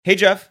Hey,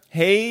 Jeff.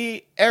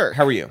 Hey, Eric.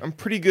 How are you? I'm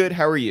pretty good.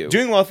 How are you?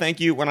 Doing well, thank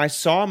you. When I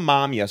saw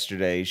Mom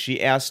yesterday,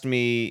 she asked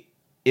me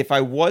if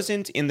I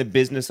wasn't in the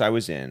business I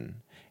was in,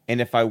 and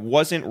if I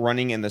wasn't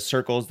running in the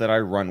circles that I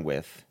run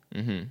with,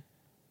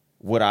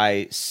 would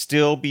I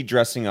still be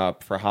dressing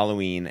up for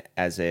Halloween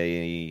as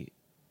a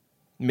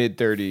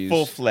Mid-30s.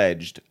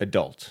 full-fledged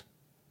adult?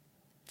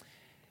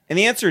 And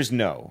the answer is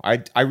no.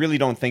 I really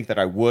don't think that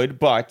I would,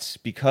 but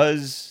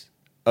because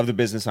of the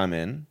business I'm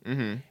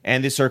in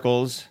and the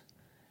circles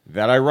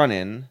that I run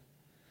in,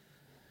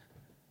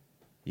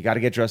 you got to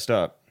get dressed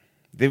up.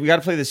 We got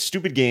to play this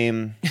stupid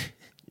game.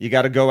 You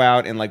got to go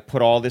out and like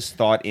put all this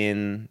thought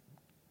in,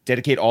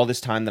 dedicate all this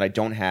time that I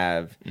don't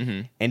have,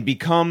 and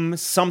become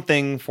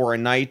something for a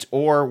night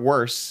or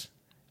worse,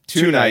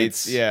 two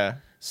nights. Yeah.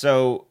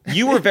 So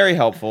you were very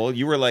helpful.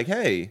 You were like,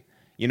 hey,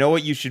 you know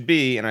what you should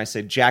be? And I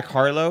said, Jack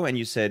Harlow. And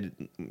you said,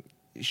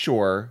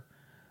 sure.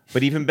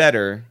 But even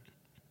better,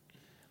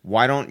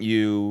 why don't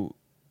you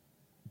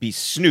be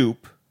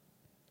Snoop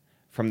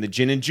from the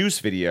Gin and Juice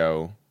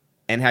video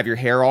and have your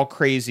hair all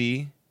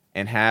crazy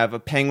and have a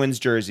Penguins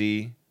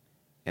jersey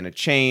and a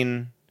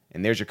chain,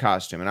 and there's your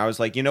costume. And I was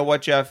like, you know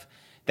what, Jeff?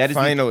 That is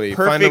the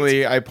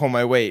perfect I pull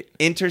my weight.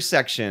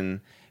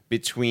 intersection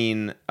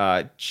between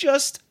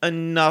just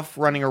enough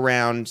running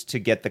around to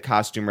get the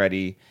costume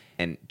ready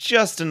and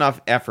just enough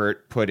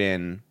effort put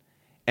in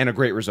and a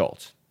great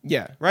result.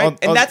 Yeah. Right?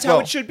 And that's how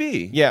it should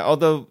be. Yeah,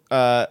 although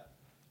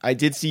I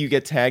did see you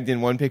get tagged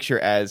in one picture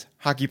as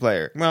hockey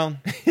player. Well,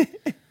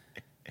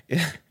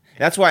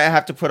 that's why I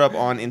have to put up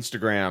on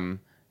Instagram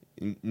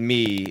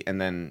me and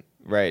then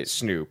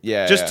Snoop.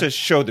 Yeah, just yeah. to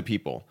show the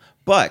people.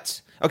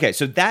 But okay,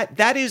 so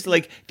that is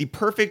like the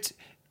perfect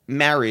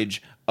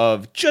marriage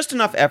of just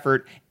enough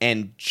effort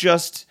and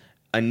just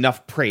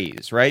enough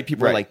praise, right?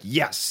 People are Right. like,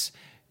 yes,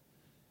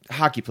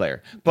 hockey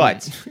player.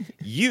 But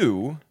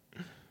you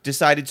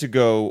decided to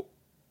go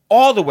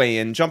all the way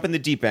in, jump in the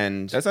deep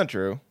end. That's not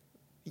true.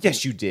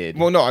 Yes, you did.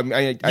 Well, no,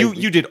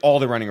 you did all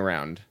the running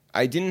around.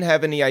 I didn't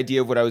have any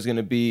idea of what I was going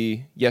to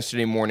be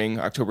yesterday morning,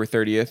 October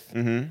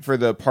 30th, for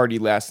the party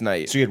last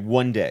night. So you had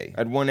one day.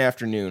 I had one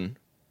afternoon,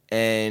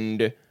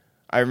 and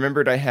I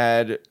remembered I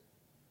had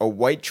a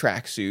white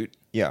tracksuit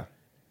Yeah.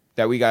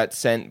 that we got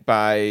sent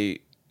by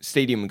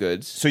Stadium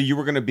Goods. So you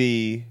were going to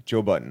be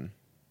Joe Button.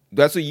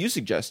 That's what you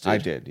suggested. I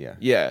did, yeah.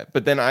 Yeah,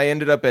 but then I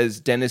ended up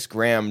as Dennis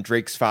Graham,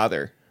 Drake's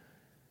father.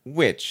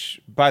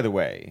 Which, by the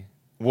way,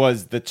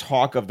 was the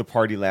talk of the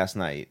party last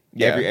night.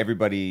 Yeah.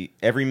 Everybody,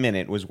 every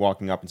minute was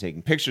walking up and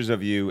taking pictures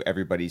of you.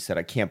 Everybody said,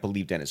 I can't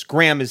believe Dennis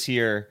Graham is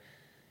here.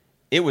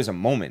 It was a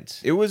moment.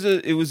 It was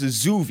a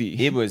zoovie.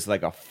 It was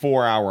like a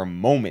 4-hour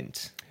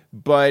moment.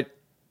 But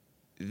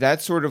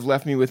that sort of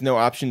left me with no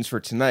options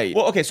for tonight.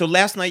 Well, okay, so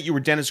last night you were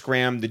Dennis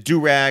Graham, the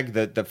do-rag,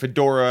 the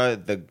fedora,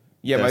 the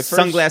my first-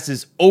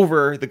 sunglasses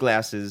over the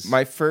glasses.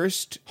 My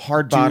first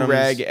hard bottoms.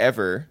 do-rag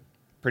ever.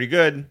 Pretty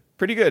good.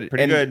 Pretty good.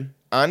 Pretty good.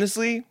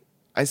 Honestly,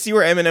 I see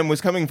where Eminem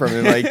was coming from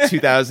in like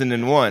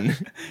 2001.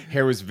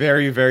 Hair was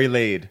very, very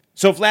laid.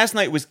 So if last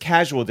night was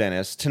casual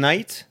Dennis,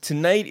 tonight?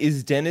 Tonight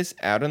is Dennis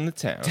out on the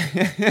town.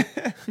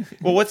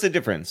 Well, what's the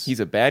difference?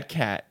 He's a bad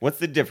cat. What's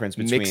the difference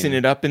between Mixing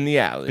it up in the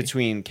alley.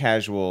 between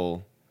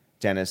casual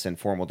Dennis and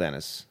formal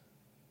Dennis?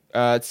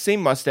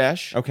 Same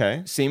mustache.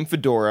 Okay. Same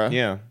fedora.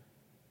 Yeah.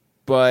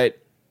 But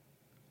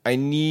I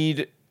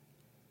need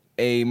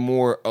a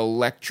more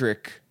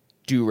electric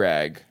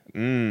do-rag.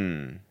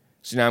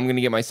 So now I'm going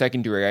to get my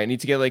second do-rag. I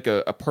need to get like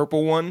a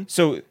purple one.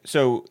 So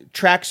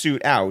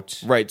tracksuit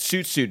out, Right,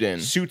 suit in.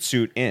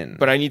 suit in.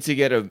 But I need to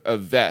get a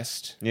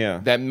vest Yeah.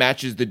 that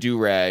matches the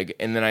do-rag.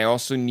 And then I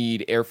also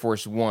need Air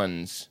Force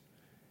Ones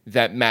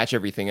that match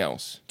everything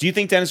else. Do you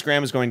think Dennis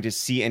Graham is going to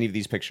see any of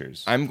these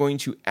pictures? I'm going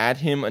to add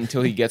him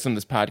until he gets on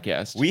this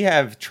podcast. We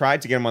have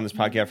tried to get him on this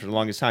podcast for the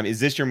longest time.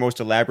 Is this your most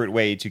elaborate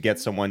way to get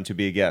someone to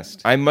be a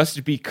guest? I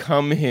must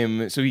become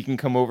him so he can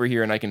come over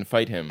here and I can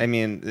fight him. I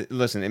mean,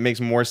 listen, it makes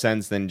more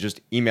sense than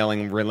just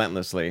emailing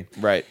relentlessly.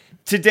 Right.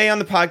 Today on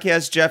the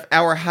podcast, Jeff,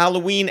 our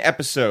Halloween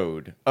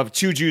episode of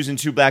Two Jews and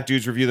Two Black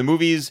Dudes Review the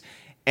Movies.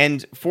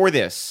 And for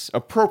this,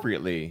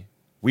 appropriately,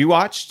 we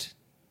watched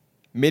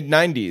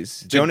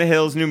Mid-90s. Jonah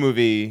Hill's new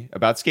movie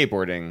about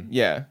skateboarding,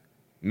 Yeah.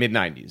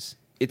 mid-90s.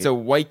 It's a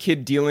white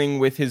kid dealing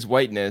with his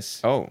whiteness.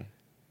 Oh,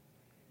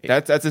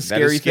 That's a that is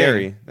scary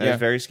scary. thing. That is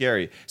very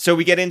scary. So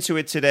we get into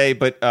it today,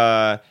 but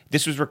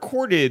this was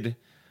recorded,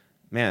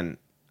 man,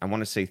 I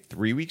want to say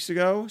 3 weeks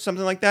ago,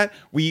 something like that.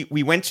 We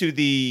went to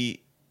the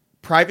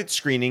private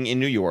screening in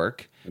New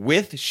York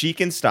with Sheik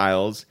and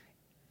Styles,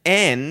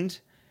 and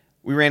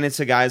we ran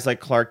into guys like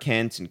Clark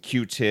Kent and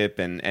Q-Tip,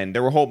 and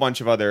there were a whole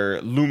bunch of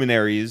other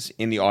luminaries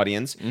in the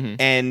audience.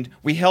 And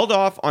we held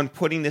off on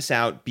putting this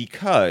out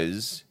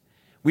because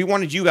we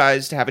wanted you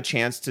guys to have a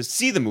chance to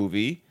see the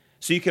movie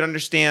so you could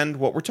understand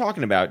what we're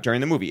talking about during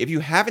the movie. If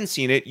you haven't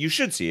seen it, you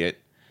should see it.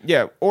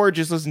 Yeah, or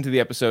just listen to the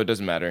episode,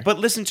 doesn't matter. But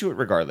listen to it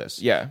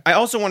regardless. Yeah. I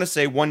also want to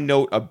say one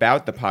note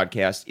about the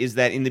podcast is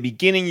that in the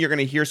beginning, you're going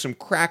to hear some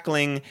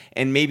crackling,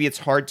 and maybe it's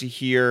hard to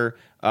hear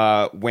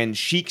when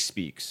Sheik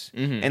speaks,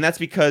 and that's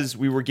because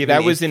we were given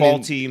That was a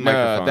faulty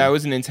microphone. that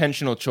was an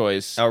intentional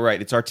choice. Oh,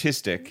 right. It's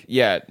artistic.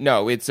 Yeah,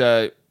 no, it's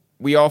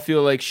we all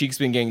feel like Sheik's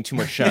been getting too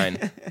much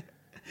shine.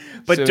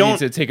 But so we don't need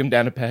to take him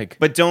down a peg.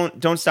 But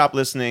don't stop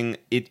listening.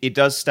 It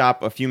does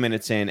stop a few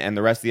minutes in, and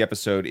the rest of the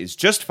episode is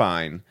just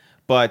fine.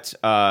 But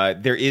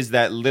there is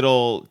that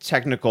little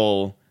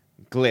technical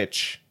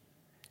glitch,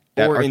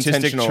 that Or artistic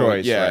intentional,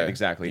 choice. yeah, Right,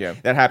 exactly. yeah.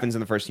 That happens in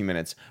the first few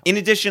minutes. In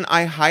addition,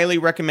 I highly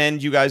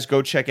recommend you guys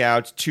go check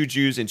out Two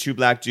Jews and Two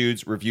Black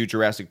Dudes Review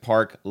Jurassic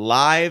Park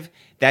live.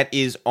 That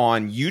is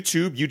on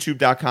YouTube,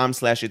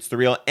 youtube.com/It's The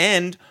Real,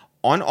 and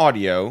on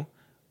audio.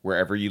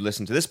 Wherever you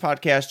listen to this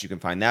podcast, you can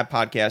find that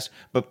podcast.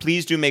 But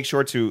please do make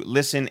sure to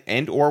listen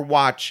and or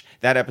watch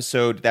that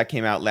episode that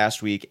came out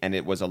last week, and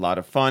it was a lot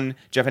of fun.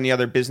 Jeff, any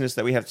other business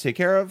that we have to take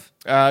care of?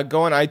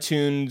 Go on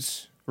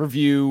iTunes,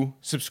 review,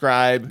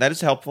 subscribe. That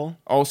is helpful.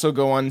 Also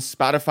go on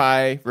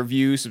Spotify,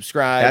 review,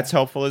 subscribe. That's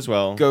helpful as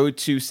well. Go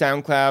to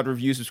SoundCloud,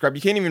 review, subscribe.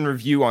 You can't even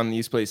review on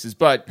these places,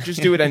 but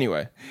just do it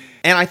anyway.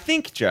 And I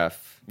think,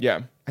 Jeff,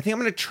 Yeah. I think I'm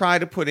going to try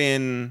to put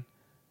in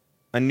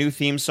a new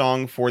theme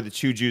song for the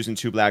Two Jews and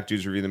Two Black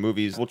Dudes Review the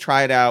Movies. We'll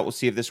try it out. We'll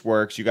see if this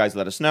works. You guys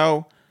let us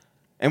know.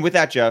 And with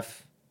that,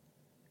 Jeff,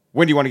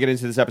 when do you want to get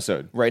into this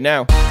episode? Right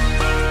now.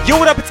 Yo,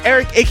 what up? It's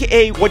Eric,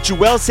 a.k.a. what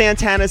Joel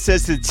Santana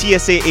says to the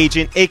TSA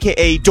agent,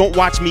 a.k.a. don't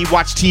watch me,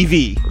 watch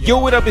TV. Yo,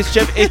 what up? It's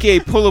Jeff, a.k.a.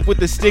 Pull Up With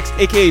The Sticks,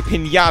 a.k.a.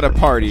 Pinata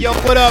Party. Yo,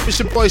 what up? It's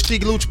your boy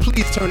Sheik Luch.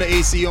 Please turn the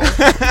AC on.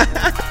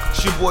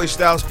 It's your boy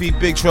Styles P,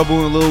 Big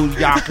Trouble in Little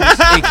Yonkers,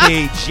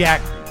 a.k.a.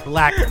 Jack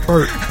Black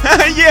Burt.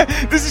 Yeah,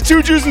 this is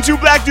Two Jews and Two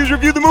Black Dudes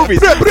Review the Movies.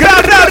 Yeah,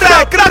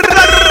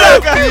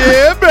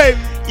 baby.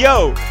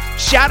 Yo,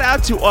 shout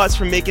out to us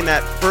for making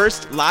that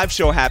first live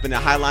show happen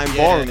at Highline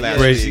Ballroom last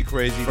week.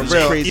 Crazy. For It's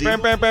real. crazy.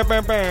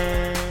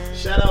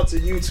 Shout out to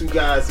you two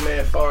guys, man.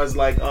 As far as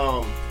like,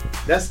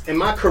 that's in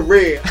my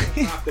career,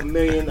 I rocked a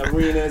million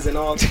arenas and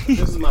all. This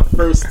is my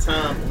first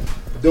time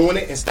doing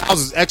it, and Styles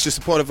was extra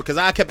supportive because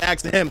I kept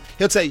asking him.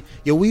 He'll say,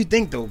 "Yo, what you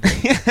think though?"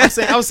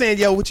 I was saying,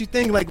 "Yo, what you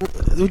think?" Like,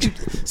 what you?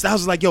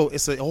 Styles was like, "Yo,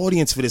 it's an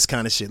audience for this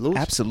kind of shit, Luch."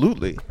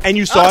 Absolutely. And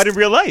you saw it in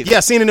real life. Yeah, I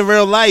seen it in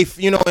real life,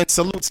 you know, and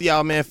salute to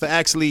y'all, man, for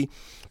actually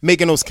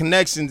making those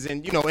connections,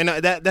 and you know, and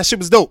that shit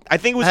was dope. I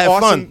think it was had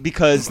awesome fun.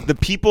 because the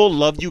people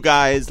love you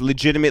guys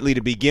legitimately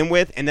to begin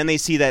with, and then they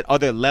see that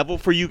other level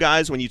for you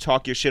guys when you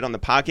talk your shit on the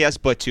podcast,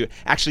 but to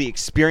actually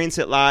experience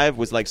it live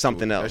was like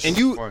something else. And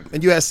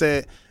you had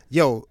said,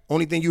 "Yo,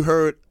 only thing you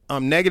heard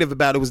negative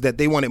about it was that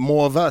they wanted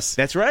more of us."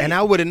 That's right. And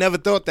I would have never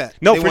thought that.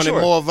 No, they for wanted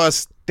sure. more of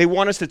us. They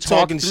want us to talk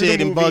Talking through shit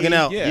the and movie. bugging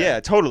out. Yeah,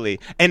 totally.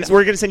 And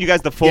we're going to send you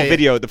guys the full Yeah, yeah.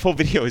 video. The full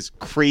video is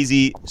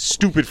crazy,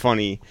 stupid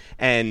funny,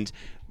 and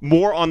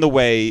more on the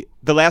way.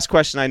 The last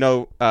question I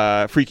know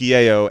Freaky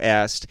Yayo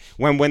asked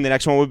when the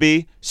next one would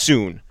be.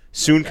 Soon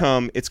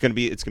come. It's gonna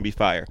be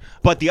fire.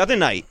 But the other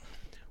night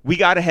we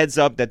got a heads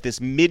up that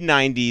this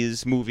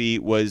mid-90s movie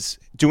was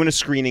doing a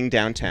screening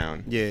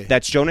downtown. Yeah.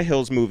 That's Jonah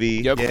Hill's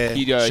movie. Yep. Yeah.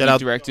 He Shout out-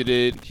 directed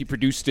it. He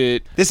produced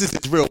it. This is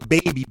his real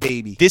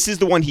baby. This is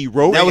the one he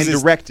wrote That was and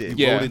his- directed.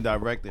 Yeah. Wrote and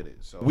directed it.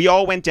 So. We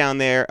all went down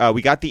there.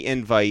 We got the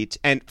invite.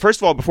 And first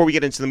of all, before we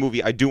get into the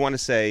movie, I do want to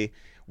say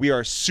we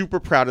are super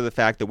proud of the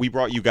fact that we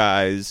brought you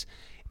guys.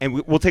 And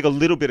we'll take a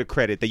little bit of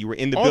credit that you were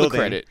in the All the building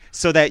credit.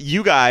 so that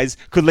you guys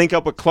could link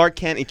up with Clark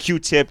Kent and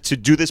Q-Tip to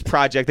do this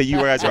project that you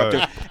guys are up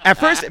to. At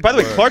first, by the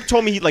way, Clark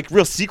told me, like,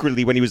 real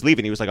secretly when he was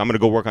leaving, he was like, I'm going to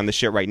go work on this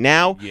shit right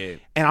now. Yeah.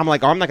 And I'm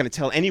like, oh, I'm not going to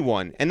tell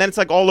anyone. And then it's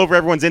like all over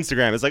everyone's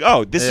Instagram. It's like,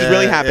 oh, this is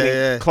really happening.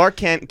 yeah. Clark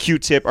Kent and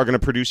Q-Tip are going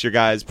to produce your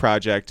guys'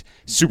 project.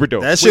 Super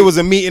dope. That shit was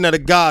a meeting of the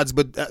gods.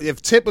 But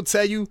if Tip will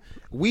tell you,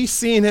 we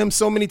seen him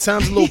so many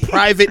times in little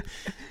private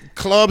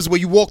clubs where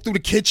you walk through the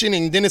kitchen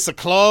and then it's a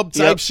club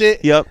type Yep,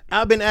 shit. yep.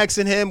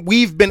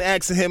 We've been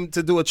asking him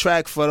to do a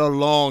track for the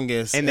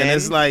longest. And And, then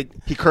it's like,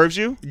 he curves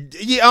you?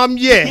 yeah,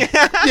 yeah.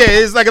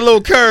 It's like a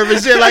little curve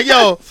and shit. Like,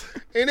 yo,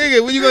 hey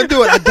nigga, when you gonna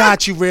do it? I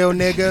got you, real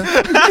nigga.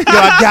 Yo,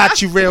 I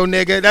got you, real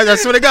nigga.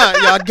 That's what I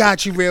got. Yo, I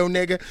got you, real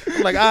nigga.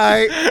 I'm like, all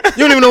right. You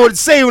don't even know what to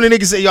say when the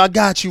nigga say, yo, I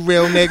got you,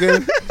 real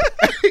nigga.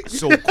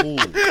 So cool.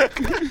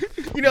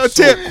 You know,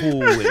 So Tip. cool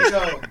with it.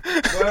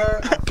 Yo,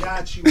 word, I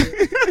got you.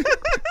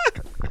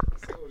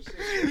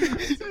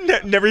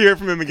 Never hear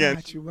from him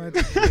again. Damn,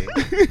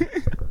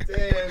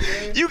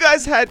 man. You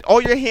guys had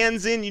all your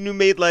hands in. You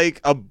made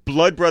like a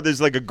Blood Brothers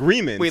like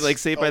agreement. Wait, like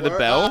Saved by Oh, the word?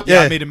 Bell? Yeah,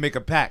 Yeah. I made him make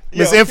a pact.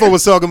 Miss Info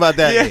was talking about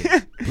that.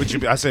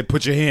 yeah, I said,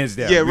 put your hands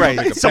down. yeah, We gonna right.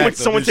 make a Someone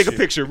pact on this take a shit.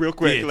 picture real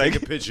quick. Yeah, like,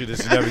 take a picture of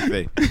this and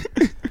everything.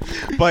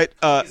 but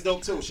It's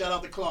dope too. Shout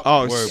out to Clark.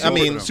 oh, Word, super, I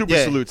mean, super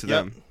yeah, salute to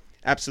yep. them.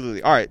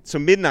 Absolutely. All right. So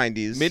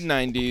mid-90s.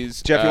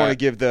 Mid-90s. Jeff, you want to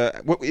give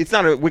the? It's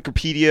not a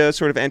Wikipedia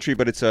sort of entry,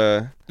 but it's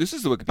a. This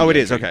is the Wikipedia. Oh, it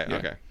is. entry, Okay. yeah.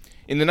 Okay.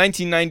 In the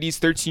 1990s,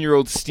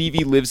 13-year-old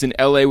Stevie lives in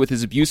LA with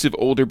his abusive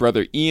older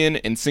brother Ian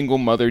and single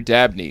mother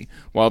Dabney.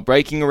 While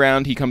biking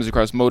around, he comes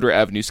across Motor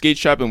Avenue Skate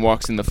Shop and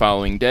walks in the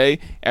following day.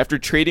 After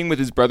trading with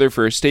his brother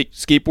for a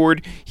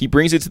skateboard, he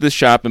brings it to the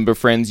shop and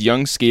befriends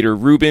young skater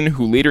Ruben,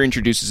 who later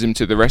introduces him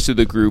to the rest of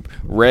the group,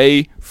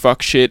 Ray,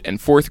 Fuckshit, and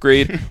 4th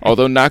grade.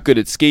 Although not good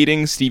at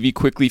skating, Stevie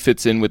quickly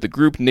fits in with the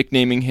group,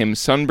 nicknaming him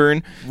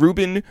Sunburn.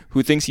 Ruben,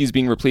 who thinks he's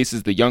being replaced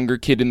as the younger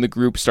kid in the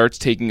group, starts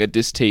taking a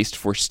distaste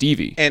for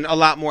Stevie. And a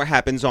lot more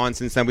happens on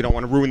since then. We don't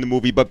want to ruin the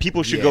movie, but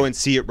people should go and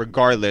see it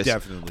regardless.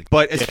 Definitely.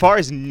 But as far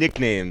as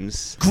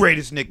nicknames,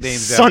 Greatest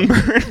nicknames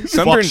Sunburn,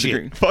 Sunburn's shit.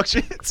 great. fuck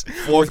shit,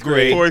 4th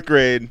grade. 4th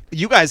grade.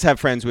 You guys have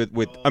friends with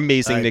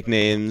amazing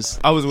nicknames.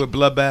 I was with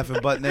Bloodbath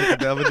and Butt Naked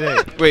the other day.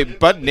 Wait,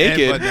 butt And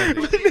naked?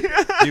 Butt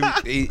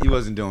Naked. he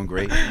wasn't doing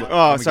great.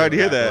 Oh, sorry to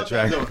hear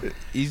that.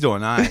 He's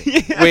doing all right.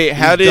 Wait,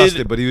 how He's dusted,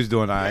 did but he was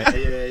doing all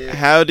right.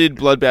 how did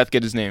Bloodbath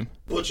get his name?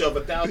 Butcher of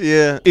 1,000.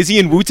 Yeah. Is he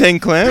in Wu-Tang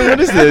Clan? What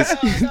is this?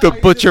 The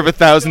Butcher of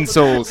 1,000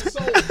 Souls.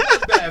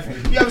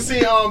 You ever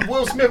seen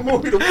Will Smith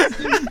movie?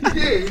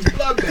 Yeah, he's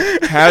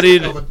Bloodbath. How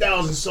did Of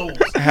 1,000 souls.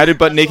 how did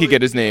Butt Naked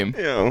get his name?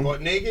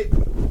 Butt naked?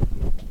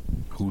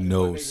 Who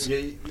knows? Yeah,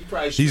 you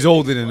probably He's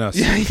older than us.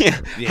 Yeah.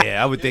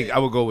 Yeah, I would think I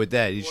would go with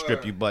that. He'd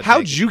strip you butt.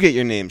 How'd naked. you get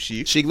your name,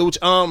 Sheik? Sheik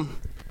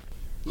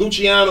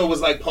Luciano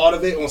was like part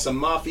of it on some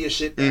mafia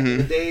shit back in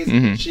the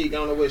days. Sheik, I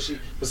don't know what she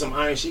was, some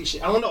Iron Sheik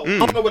shit. I don't know. I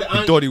don't know what the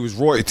Iron Thought he was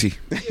royalty.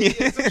 some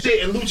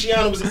shit. And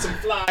Luciano was in some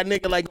fly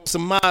nigga like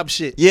some mob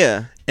shit.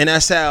 Yeah. And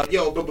that's how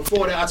but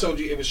before that I told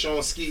you it was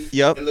Sean Ski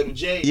Yup. and Little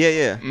J.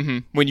 Yeah.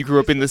 When you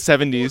grew up in the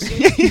 70s.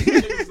 He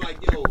was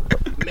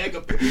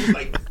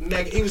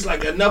like, he was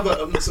like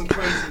another some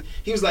crazy.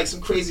 He was like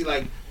some crazy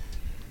like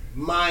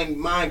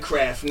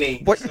Minecraft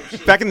name. What?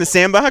 Back in the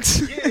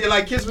sandbox? Yeah,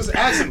 like kids was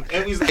asking him,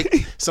 and he was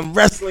like some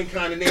wrestling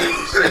kind of names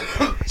and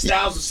shit.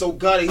 Styles was so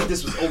gutted. He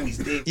just was always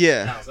David.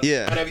 Yeah, Styles.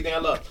 yeah. And everything I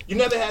love. You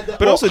never had that.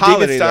 But also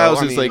Holiday, David Styles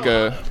though, I is mean- like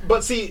a...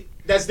 But see,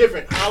 that's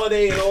different.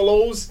 Holiday and all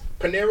those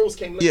Paneros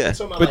came later. Yeah. I'm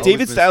talking about, But like,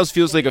 David Styles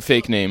feels like a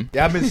fake name.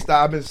 Yeah, I've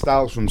been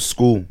Styles from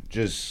school.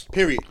 Just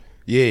period.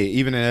 yeah,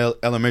 even in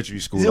elementary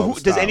school. I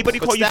was Does Styles. anybody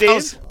But call you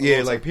Styles- Dave?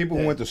 Yeah, like people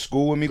who went to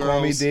school with me call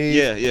me Girls.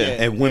 Dave. Yeah.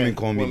 And women Yeah,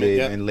 call me women, Dave,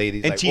 yeah. and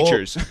ladies And like,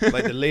 teachers.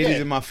 like the ladies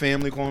in my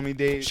family call me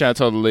Dave, Shout out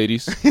to all the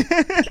ladies.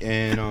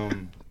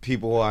 and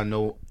people who I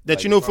know That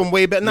like, you know from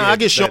way back. Nah, I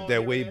get Sean.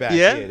 that way back.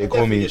 Yeah? Yeah, they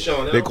call me.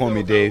 Sean. They call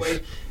me Dave.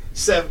 It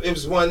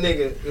was one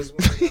nigga. It was one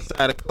nigga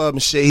outside the club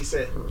and shit. He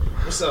said,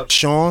 "What's up,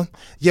 Sean?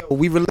 Yo,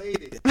 we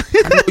related. I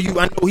know you.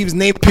 I know he was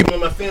naming people in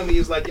my family. He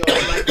was like, yo,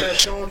 I like that,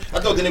 Sean. I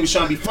thought the nigga was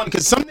trying to be funny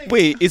because some niggas.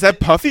 Wait, is that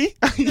Puffy?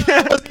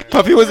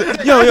 Puffy was...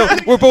 Yo,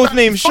 we're both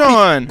named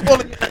Sean.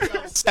 All of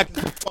y'all second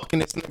for fucking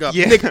this nigga up.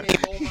 Yeah. Nigga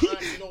named all my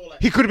aunts and all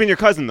that. He could have been your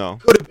cousin, though.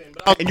 Could have been,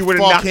 but I was And you would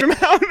have fuck knocked him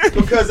out?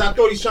 because I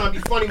thought he's trying to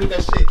be funny with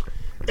that shit.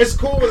 It's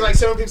cool with like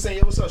certain people saying,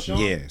 "Yo, what's up, Sean?"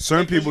 Yeah,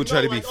 certain Because people you try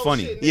know, to be like, oh,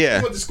 funny. shit, nigga, Yeah.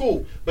 you went to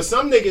school, but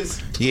some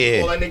niggas, Yeah.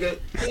 call that nigga,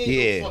 he ain't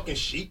Yeah. no fucking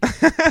sheep.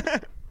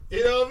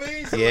 You know what I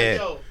mean? So Yeah. Like,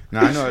 yo, Nah,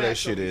 I know how smack that some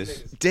shit of these is.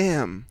 niggas.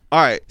 Damn.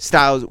 All right,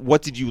 Styles,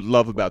 what did you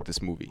love about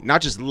this movie?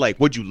 Not just like,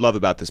 what did you love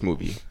about this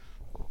movie?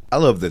 I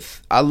love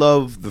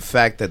the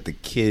fact that the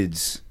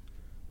kids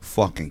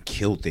fucking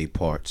killed their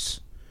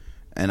parts,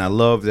 and I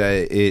love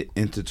that it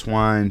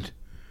intertwined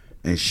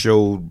and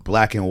showed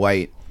black and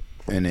white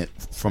in it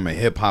from a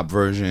hip hop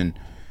version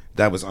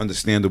that was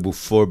understandable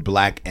for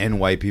black and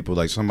white people,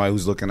 like somebody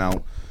who's looking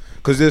out.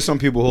 Because there's some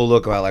people who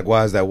look at like,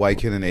 why is that white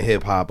kid in the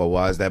hip hop, or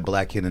why is that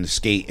black kid in the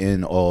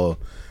skating, or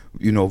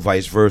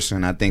vice versa.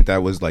 And I think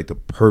that was like the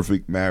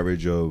perfect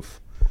marriage of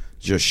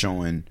just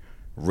showing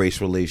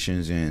race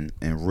relations and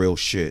real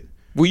shit.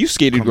 Well, you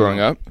skated Come growing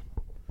on. up.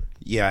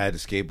 Yeah, I had a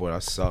skateboard. I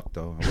sucked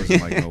though. I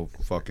wasn't like no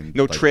fucking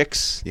No like,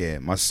 tricks? Yeah,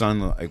 my son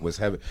like was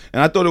heavy,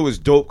 and I thought it was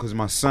dope because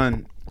my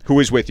son Who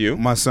was with you?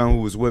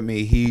 who was with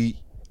me,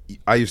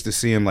 I used to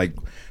see him like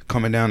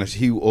coming down.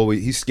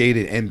 He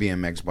skated and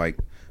BMX bike,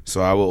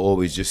 so I would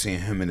always just see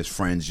him and his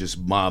friends just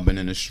mobbing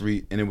in the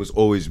street, and it was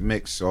always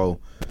mixed. So,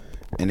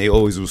 and they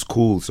always was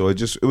cool. So it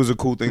was a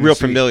cool thing. Real to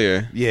see.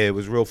 familiar. Yeah, it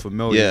was real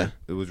familiar. Yeah.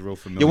 It was real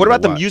familiar. Yeah, what about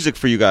to the watch. music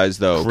for you guys,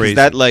 though? 'Cause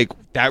Crazy.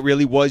 that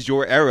really was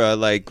your era,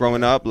 like,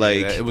 growing up,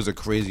 like... Yeah, it was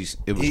crazy.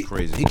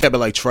 He kept it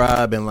like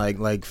tribe and like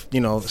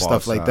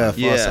stuff like that.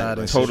 Yeah, Far Side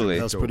and shit. totally.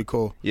 That was pretty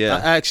cool. Yeah.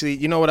 I actually,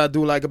 you know what I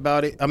do like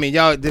about it? I mean,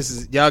 y'all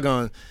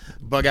gonna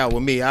bug out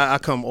with me. I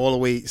come all the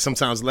way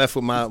sometimes left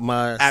with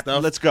my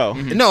stuff. Let's go.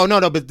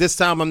 No, but this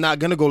time I'm not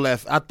gonna go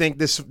left. I think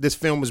this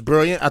film was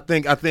brilliant. I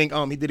think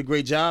he did a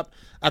great job.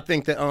 I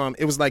think that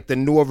it was like the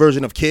newer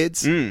version of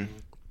Kids.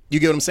 You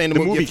get what I'm saying? The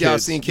movie if y'all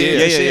Kids. seen Kids,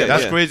 Yeah, and shit.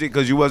 That's crazy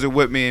because you wasn't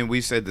with me and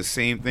we said the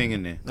same thing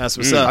in there. That's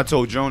what's I up.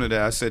 told Jonah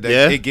that. I said that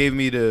Yeah? it gave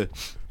me the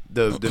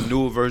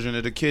newer version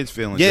of the Kids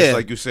feeling. Yeah. Just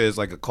like you said, it's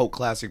like a cult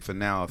classic for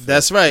now. I feel.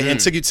 That's right. And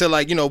took you to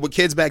like, with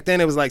Kids back then,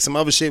 it was like some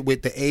other shit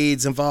with the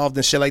AIDS involved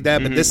and shit like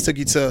that. But this took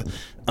you to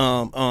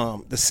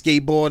the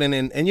skateboarding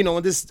and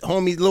this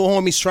little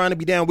homies trying to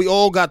be down. We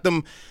all got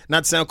them,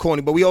 not to sound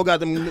corny, but we all got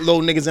them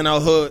little niggas in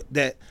our hood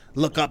that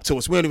look up to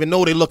us. We don't even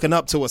know they're looking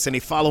up to us and they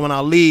following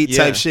our lead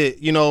type shit,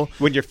 you know.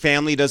 When your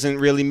family doesn't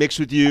really mix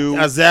with you.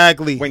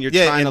 Exactly. When you're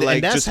trying to, like,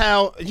 and that's just...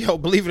 how,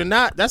 believe it or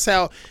not, that's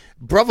how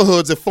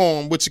brotherhoods are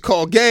formed, which you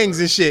call gangs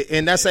and shit.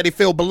 And that's how they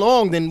feel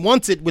belonged and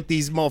wanted with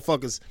these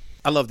motherfuckers.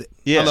 I loved it.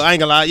 Yeah. I ain't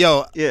gonna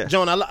lie.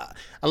 Joan,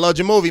 I loved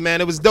your movie,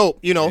 man. It was dope,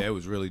 you know. Yeah, it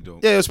was really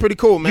dope. Yeah, it was pretty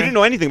cool, man. You didn't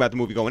know anything about the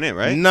movie going in,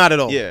 right? Not at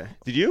all. Yeah.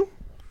 Did you?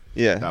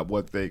 Yeah. Not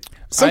one thing.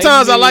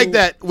 Sometimes I knew- like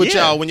that with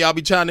Yeah. y'all when y'all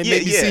be trying to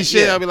make me see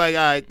shit. I'll be like,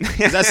 all right,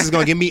 that's just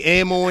gonna give me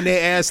ammo in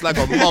their ass like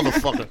a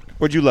motherfucker.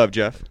 What'd you love,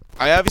 Jeff?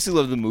 I obviously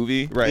loved the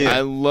movie. Right.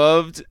 I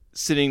loved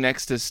sitting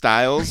next to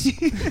Styles.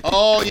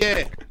 Oh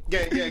yeah.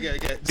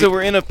 Yeah. So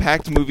we're in a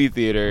packed movie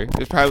theater.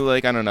 There's probably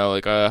like, I don't know,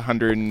 like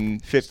 150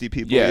 50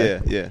 people. Yeah.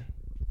 Yeah.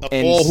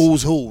 and All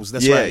who's.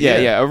 That's Yeah, right.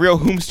 Yeah, a real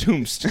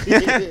hoomst.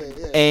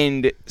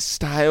 And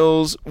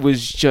Styles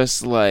was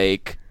just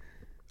like,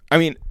 I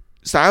mean,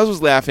 Styles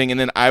was laughing, and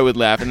then I would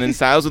laugh, and then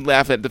Styles would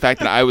laugh at the fact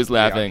that I was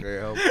laughing.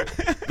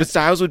 But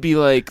Styles would be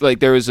like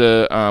there was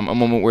a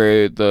moment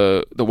where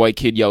the white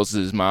kid yells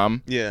at his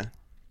mom, Yeah.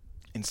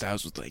 and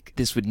Styles was like,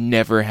 "This would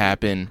never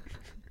happen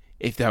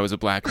if that was a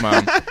black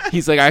mom."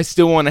 He's like, "I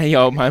still want to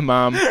yell at my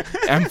mom.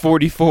 I'm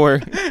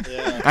 44.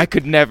 I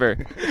could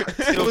never."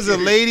 It was a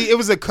lady. It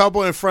was a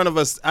couple in front of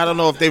us. I don't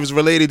know if they was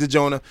related to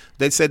Jonah.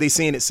 They said they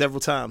seen it several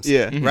times.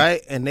 Yeah.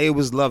 Right. And they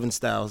was loving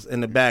Styles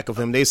in the back of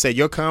him. They said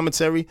your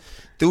commentary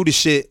through the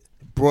shit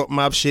brought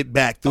my shit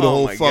back through the Oh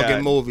whole my fucking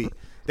God. movie.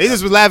 They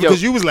just was laughing Yo.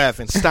 because you was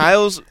laughing.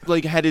 Styles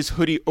like had his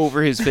hoodie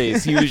over his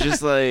face. He was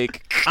just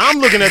like, I'm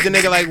looking at the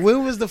nigga like, where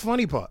was the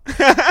funny part?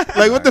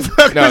 Like, what the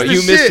fuck? "No, was the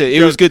you missed shit?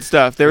 it. It was good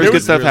stuff. There was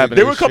good stuff happening."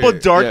 There were a couple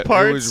of dark Yeah.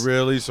 parts. It was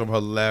really some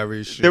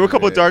hilarious shit. There were a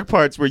couple of man. dark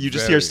parts where you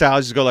just hear Very.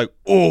 Styles just go like,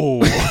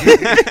 "Oh."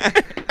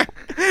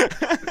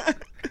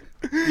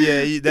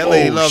 Yeah, that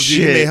lady Oh, loved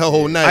you. You shit. made her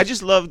whole night. I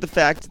just love the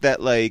fact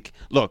that, like,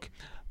 look,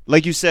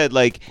 like you said,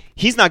 like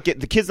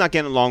the kid's not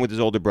getting along with his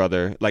older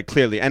brother, like,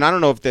 clearly. And I don't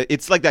know if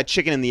it's like that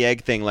chicken and the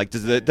egg thing. Like,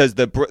 does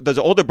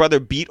the older brother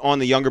beat on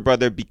the younger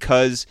brother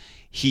because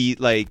he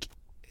like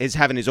is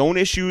having his own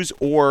issues,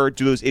 or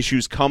do those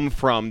issues come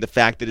from the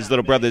fact that his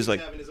little brother is like,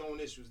 having his own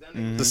issues. That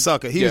nigga the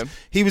sucker. Yeah.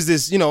 He was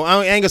this, I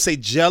ain't gonna say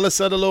jealous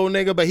of the little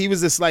nigga, but he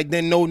was this like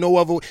then no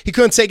other. He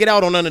couldn't take it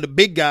out on none of the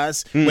big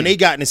guys when they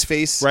got in his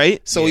face, Right?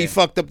 So he Yeah.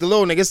 fucked up the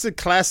little nigga. It's a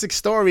classic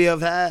story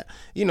of how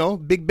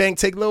big bank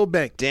take little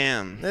bank.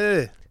 damn,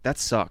 Yeah. that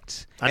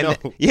sucked. I And know.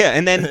 then- yeah,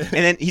 and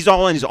then he's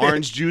all in his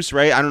orange juice,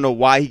 right? I don't know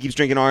why he keeps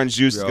drinking orange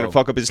juice. It's Yo. gonna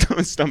fuck up his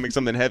stomach,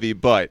 something heavy,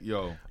 but.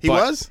 Yo. He But-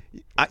 was.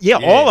 Yeah,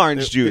 all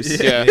orange juice.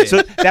 Yeah.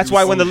 So that's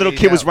why when the little OG'd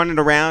kid was out. running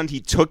around, he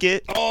took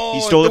it. Oh,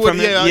 he stole it do from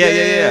it, him. yeah,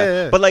 Yeah.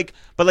 yeah. But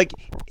like,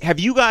 have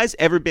you guys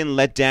ever been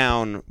let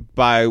down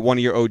by one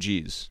of your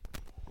OGs?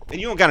 And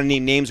you don't gotta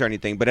name names or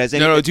anything, but as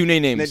any No, do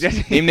name names.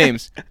 Name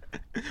names.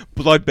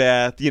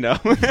 Bloodbath,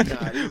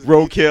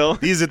 roadkill.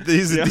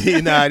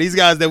 These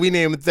guys that we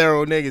name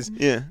thorough niggas.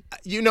 Yeah.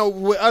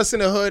 With us in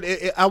the hood,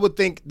 I would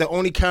think the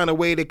only kind of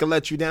way they could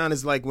let you down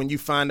is like when you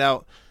find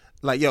out,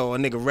 like, yo, a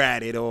nigga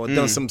ratted or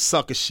done some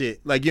sucker shit.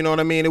 Like, you know what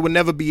I mean? It would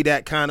never be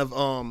that kind of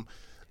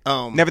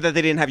Never that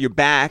they didn't have your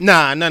back.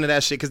 Nah, none of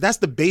that shit. Because that's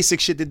the basic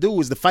shit to do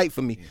is to fight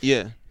for me.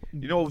 Yeah.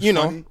 You know what's You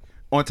know. funny?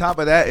 On top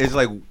of that, it's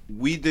like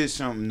we did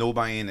something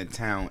nobody in the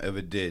town ever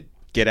did.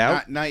 Get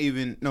out. Not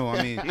even. No,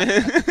 I mean,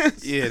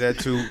 yeah, that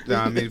too.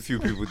 I mean, a few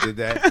people did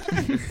that.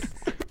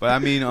 But I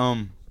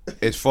mean,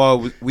 as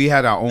far as we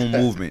had our own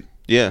movement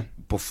Yeah.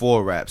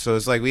 before rap, so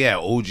it's like we had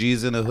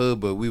OGs in the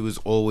hood, but we was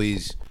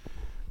always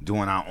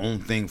doing our own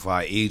thing for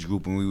our age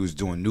group, and we was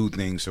doing new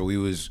things. So we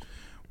was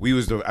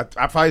the.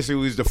 I probably say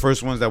we was the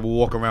first ones that would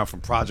walk around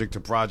from project to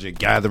project,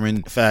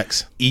 gathering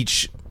Facts.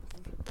 each.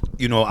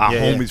 Our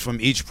Yeah. homies from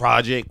each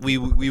project. We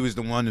was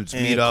the one to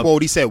meet up.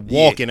 Quote, he said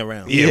walking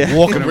around. Yeah,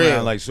 walking Real.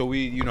 around. Like, so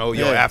we,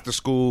 Yeah. after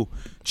school,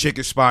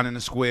 chicken spot in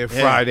the square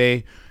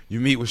Friday. You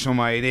meet with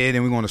somebody there,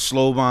 then we're going to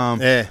Slow Bomb.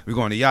 Yeah. We're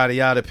going to Yada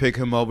Yada, pick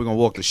him up. We're going to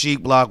walk the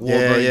Sheep Block, walk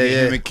over,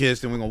 get him a kiss.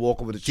 Then we're going to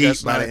walk over the Deep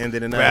chest by the line, end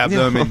of the night. grab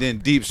them, and then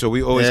Deep. So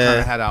we always Yeah. kind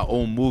of had our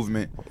own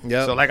movement.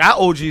 Yep. So, like, our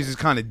OGs is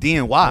kind of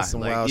DNY.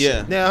 Some Like, wild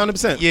yeah. shit. Yeah,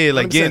 100%. yeah,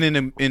 like 100%.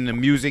 getting in the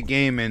music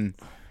game, and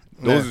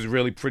those is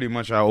really pretty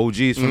much our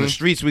OGs. From the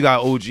streets, we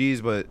got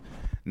OGs, but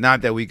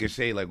not that we could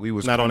say like we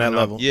was Not on coming that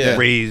up level. Yeah.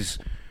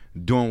 raised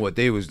doing what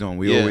they was doing.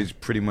 We Yeah. always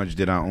pretty much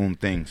did our own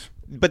things.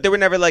 But there were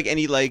never like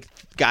any like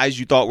guys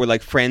you thought were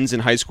like friends in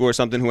high school or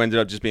something who ended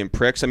up just being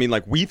pricks. I mean,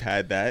 like we've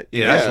had that.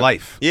 Yeah, that's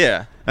life.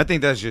 Yeah. I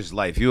think that's just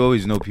life. You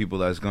always know people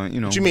that's going,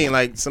 What you mean,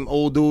 like some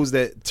old dudes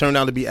that turned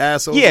out to be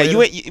assholes? Yeah,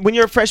 later? when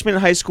you're a freshman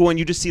in high school and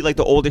you just see like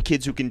the older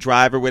kids who can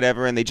drive or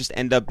whatever, and they just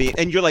end up being,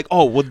 and you're like,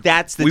 oh, well,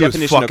 that's the We was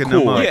definition of fucking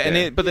them cool. up.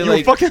 Yeah, but they You were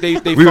like fucking- they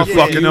we were fuck with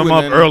fucking you them and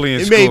up then- early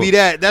in It school. may be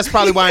that. That's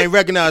probably why I ain't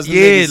recognized them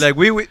Yeah, niggas. like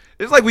we would.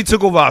 It's like we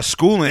took over our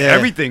school and Yeah.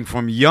 everything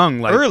from young,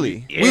 like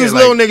Early. Yeah, We was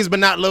like- little niggas, but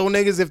not little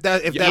niggas. If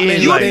that meant You have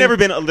anything. never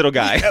been a little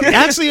guy.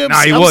 Actually,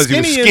 Nah, he I'm was. He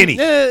was and- skinny.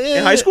 yeah,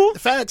 In high school?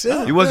 Facts.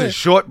 Yeah, He wasn't yeah.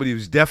 short, but he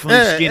was definitely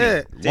Yeah,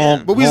 skinny. yeah.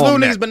 Long, But we was long little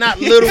neck. niggas, but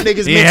not little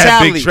niggas He had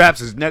mentality. big traps.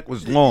 His neck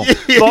was long.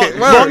 long,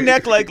 long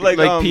neck like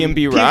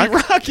P&B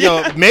Rock?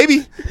 Yo,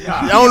 maybe.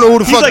 I don't know who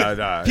the He's fuck.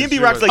 like P&B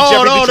Rock's like oh,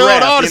 Jeffrey no, the no,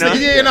 Giraffe, no,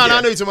 you know? yeah, no,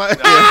 I know you're talking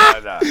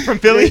about. From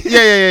Philly.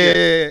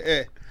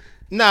 Yeah.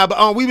 Nah,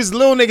 but we was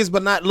little niggas,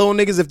 but not little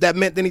niggas. If that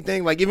meant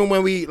anything, like even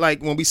when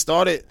we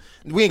started,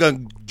 we ain't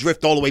gonna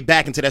drift all the way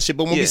back into that shit.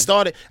 But when Yeah. we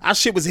started, our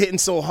shit was hitting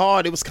so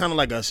hard, it was kind of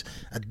like a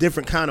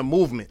different kind of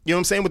movement. You know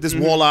what I'm saying? With this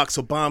Warlocks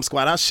or Bomb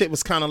Squad, our shit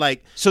was kind of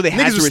like So they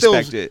had niggas to was still-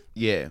 respect it.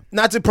 Yeah.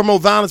 Not to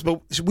promote violence, but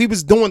we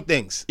was doing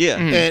things. Yeah.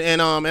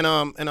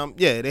 And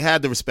yeah, they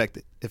had to respect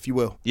it, if you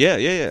will.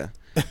 Yeah.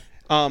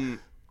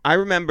 I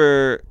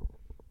remember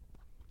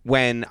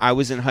when I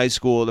was in high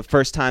school, the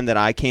first time that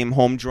I came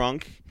home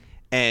drunk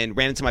and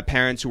ran into my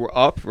parents who were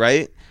up,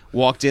 right?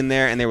 Walked in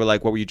there and they were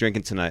like, "What were you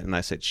drinking tonight?" And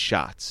I said,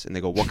 "Shots." And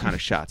they go, "What kind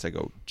of shots?" I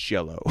go,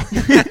 "Jello."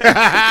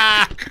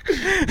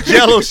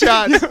 Jello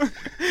shots.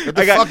 What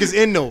the fuck is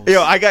in those?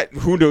 Yo, I got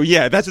who knew?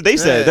 Yeah, that's what they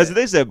said. Yeah. That's what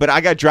they said. But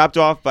I got dropped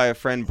off by a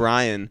friend,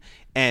 Brian,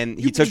 and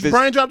he took this.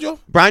 Brian dropped you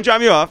off? Brian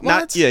dropped me off. What?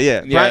 Not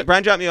yeah. Yeah.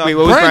 Brian dropped me off. Wait,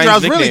 what was Brian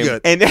Brian's drives really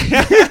nickname?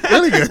 good. And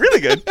Really good.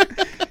 really good.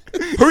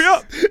 Hurry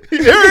up!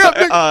 Hurry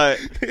up,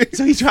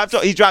 So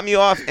he dropped me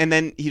off, and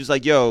then he was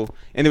like, "Yo,"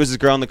 and there was this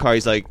girl in the car.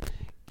 He's like,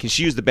 "Can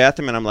she use the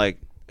bathroom?" And I'm like,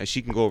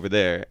 "She can go over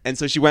there." And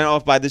so she went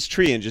off by this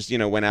tree and just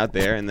went out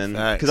there, and then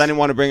Nice. because I didn't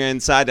want to bring her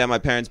inside, to have my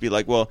parents be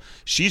like, "Well,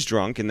 she's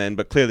drunk," and then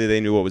but clearly they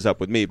knew what was up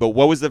with me. But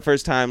what was the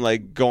first time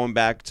like going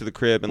back to the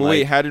crib and Well, like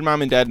wait, how did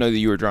mom and dad know that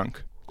you were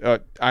drunk?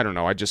 I don't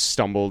know. I just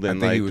stumbled and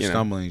think like he was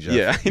stumbling,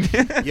 Jeff.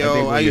 Yeah. Yo, I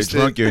When you're used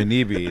drunk, to. you're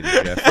inebriated,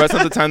 Jeff. That's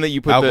not the time that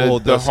you put Alcohol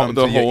the does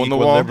something to your hole in the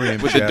wall equilibrium,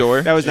 with the Jeff.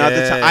 door. That was not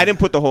the time. Yeah. I didn't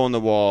put the hole in the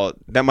wall.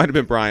 That might have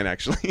been Brian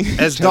actually.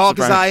 As dark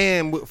as I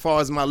am, as far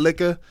as my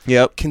liquor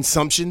Yep.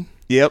 consumption,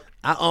 Yep.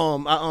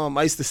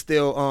 I used to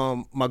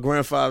steal my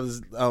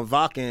grandfather's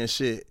vodka and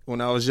shit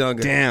when I was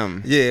younger.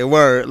 Damn. Yeah,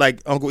 word.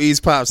 Like Uncle E's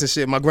pops and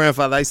shit. My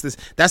grandfather,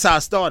 that's how I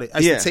started. I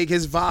used Yeah. to take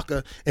his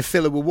vodka and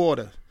fill it with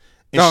water.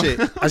 And Oh. shit.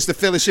 I used to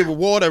fill his shit with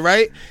water,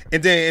 right?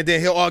 And then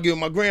he'll argue with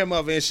my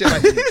grandmother and shit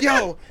like,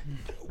 yo.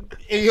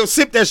 And he'll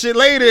sip that shit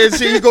later and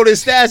shit. He go to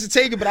his stash and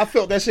take it, but I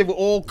felt that shit with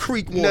all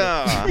creek water.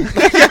 Nah.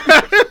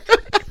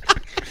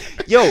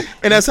 Yo,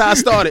 And that's how I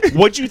started.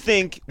 what'd you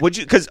think?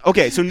 Because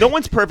okay, so no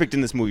one's perfect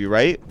in this movie,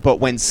 right? But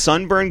when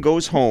Sunburn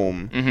goes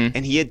home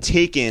and he had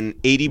taken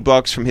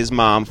 $80 from his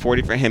mom,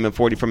 40 for him and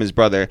 40 from his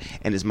brother,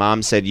 and his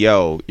mom said,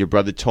 "Yo, your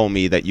brother told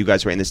me that you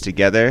guys were in this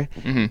together,"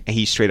 and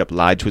he straight up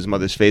lied to his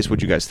mother's face.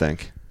 What'd you guys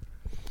think?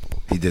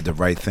 He did the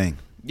right thing.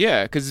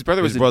 Yeah, because his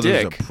brother was His brother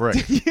a dick. was a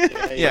prick.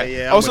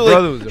 Yeah. Also,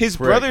 brother was a his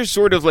prick. brother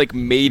sort of like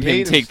made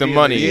him take the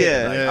money.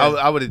 Yeah.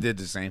 Like, I would have did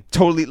the same.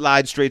 Totally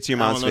lied straight to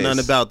your I mom's don't know face.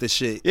 nothing about this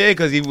shit. Yeah,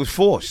 because he was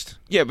forced.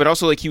 Yeah, but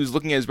also like he was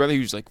looking at his brother. He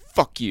was like,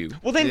 "Fuck you."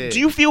 Well, then, Yeah. do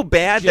you feel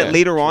bad Yeah, that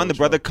later on the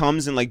true. brother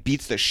comes and like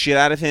beats the shit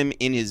out of him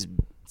in his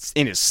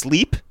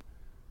sleep?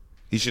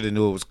 He should have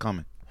knew it was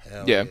coming.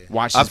 Yeah.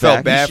 Watch I his felt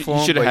back. bad He for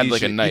him. should have but had he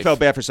like a should- knife. He felt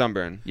bad for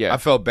Sunburn. Yeah, I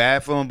felt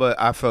bad for him, but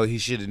I felt he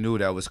should have knew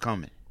that was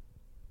coming.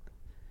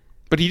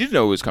 but he did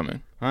know it was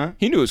coming. Huh?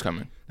 He knew it was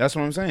coming. That's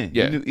what I'm saying.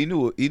 Yeah. He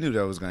knew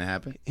that was gonna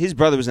happen. His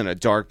brother was in a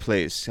dark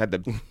place. Had the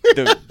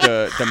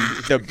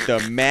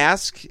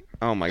mask.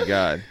 Oh my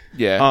god.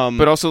 Yeah,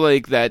 but also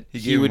like that he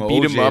gave would him a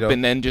beat him OJ up though.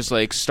 and then just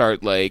like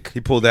start like He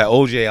pulled that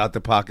OJ out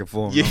the pocket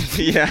for him.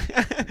 Yeah.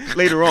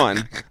 Later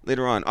on.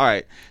 All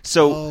right.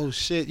 So Oh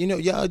shit! You know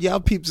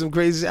y'all peeped some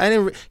crazy.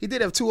 He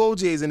did have two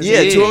OJs in his yeah,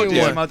 head. two He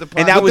OJs. won. Out the And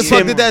pocket. that What was the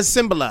fuck him. did that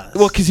symbolize?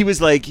 Well, because he was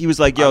like, yo, I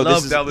this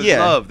love, is that was yeah,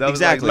 love. That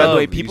exactly. was like By the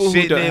way, love. people You who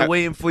sitting don't there have-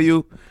 waiting for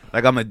you,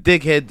 like I'm a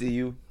dickhead to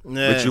you,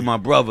 Yeah. but you my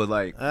brother.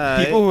 Like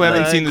people who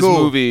haven't seen this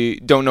movie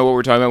don't know what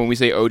we're talking about when we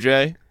say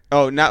OJ.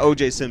 Oh, not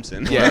O.J.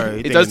 Simpson. Yeah, Right,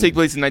 it you does thinking- take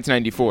place in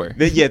 1994.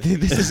 Yeah.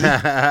 This is.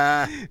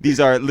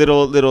 These are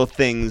little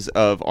things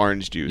of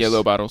orange juice. Yeah,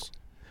 little bottles.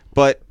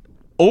 But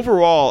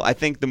overall, I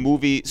think the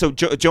movie. So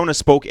Jonah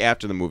spoke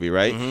after the movie,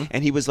 right?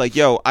 And he was like,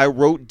 "Yo, I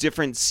wrote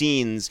different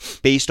scenes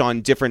based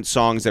on different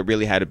songs that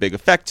really had a big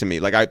effect to me.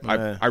 Like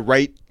I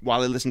write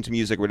while I listen to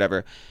music, or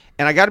whatever."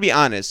 And I got to be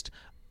honest,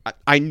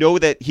 I know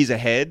that he's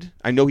ahead.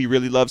 I know he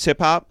really loves hip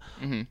hop.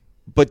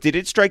 But did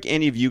it strike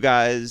any of you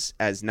guys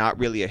as not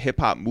really a hip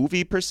hop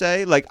movie per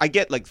se? Like I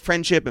get like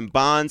friendship and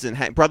bonds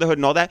and brotherhood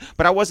and all that,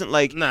 but I wasn't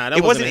like Nah, that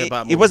it wasn't wasn't a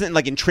hip-hop it movie. wasn't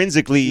like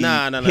intrinsically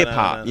Nah, hip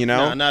hop, you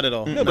know? Nah, not at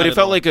all. No, but it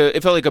felt like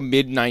a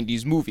mid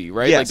 '90s movie,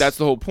 right? Yes. Like that's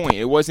the whole point.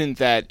 It wasn't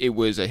that it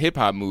was a hip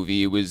hop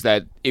movie. It was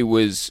that it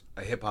was.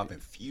 a hip hop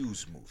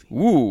infused movie.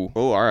 Ooh,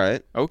 Oh, all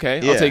right.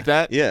 okay, Yeah. I'll take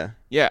that. Yeah.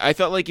 Yeah, I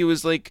felt like it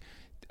was like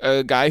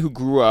a guy who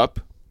grew up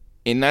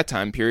in that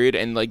time period,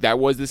 and like that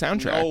was the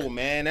soundtrack. No,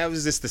 man, that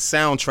was just the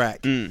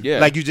soundtrack. Yeah.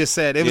 Like you just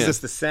said, it was Yeah.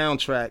 just the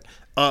soundtrack.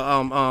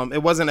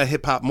 It wasn't a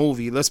hip hop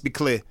movie. Let's be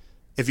clear.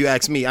 If you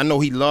ask me, I know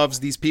he loves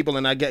these people,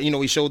 and I get,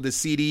 he showed the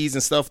CDs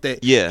and stuff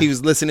that Yeah. he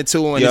was listening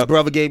to, and his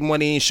brother gave him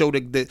money and showed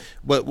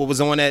what was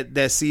on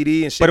that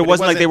CD and shit. But it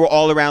wasn't like they were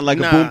all around like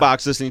Nah. a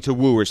boombox listening to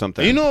Woo or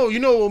something. You know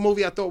what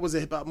movie I thought was a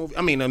hip hop movie?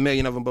 I mean, a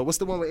million of them, but what's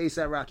the one with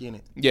A$AP Rocky in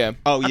it? Yeah.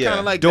 Oh I yeah. kind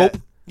of like Dope?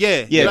 that.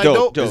 Yeah, Yeah, you like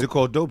Dope. Is it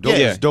called Dope? Dope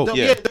Yeah, is dope.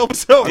 Yeah, Dope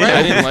is dope, right?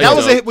 I didn't like that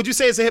was a Dope. hit. Would you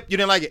say it's a hip? You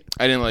didn't like it?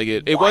 I didn't like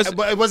it. It Why- was.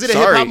 but was it a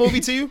sorry. hip hop movie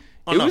to you?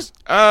 Or It no? was.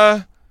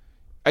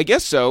 I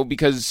guess so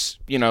because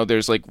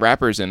there's like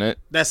rappers in it,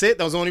 That's it.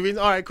 That was the only reason.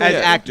 All right, cool. As Yeah.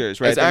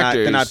 actors, right? As they're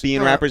actors. not being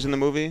Alright. rappers in the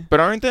movie. but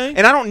aren't they?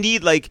 And I don't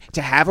need like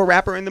to have a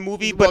rapper in the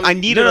movie, but Well, I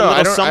needed no, a I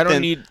little don't- something. I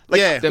don't need like,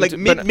 Yeah. them like to-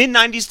 mid but-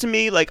 '90s to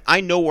me. Like I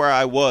know where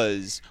I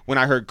was when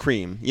I heard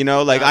Cream.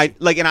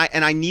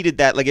 I needed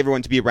that like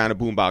everyone to be around a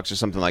boombox or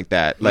something like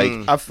that. Like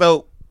I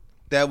felt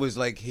that was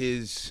like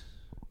his.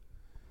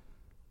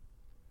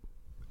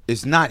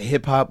 It's not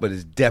hip hop, but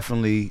it's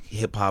definitely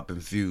hip hop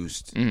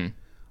infused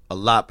a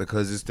lot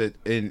because it's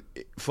and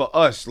for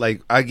us,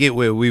 like I get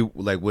where we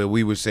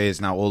would say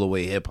it's not all the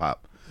way hip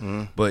hop,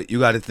 but you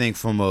got to think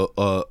from a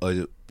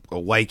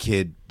white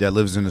kid that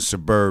lives in a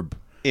suburb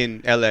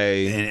in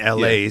L.A. in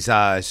LA's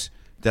eyes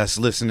that's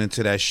listening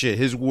to that shit.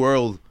 His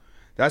world.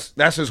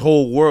 That's his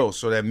whole world.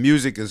 So that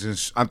music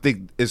is, I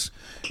think, it's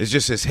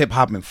just his hip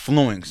hop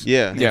influence.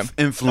 Yeah. Yeah.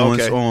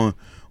 Influence Okay. on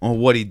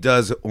what he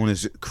does on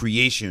his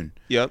creation.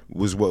 Yep.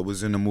 Was what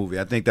was in the movie.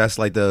 I think that's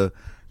like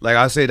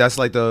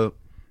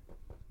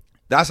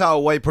that's how a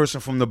white person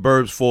from the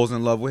burbs falls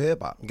in love with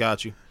hip hop.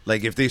 Got you.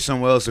 Like if they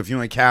somewhere else, if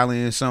you're in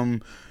Cali or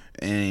something,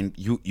 and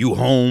you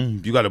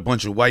home, you got a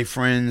bunch of white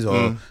friends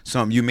or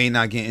something, you may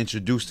not get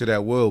introduced to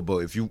that world. But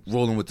if you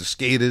rolling with the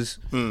skaters,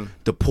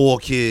 the poor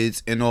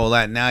kids, and all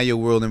that, now your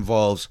world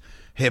involves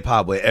hip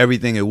hop with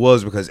everything it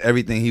was because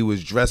everything he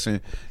was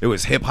dressing, it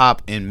was hip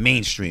hop and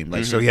mainstream.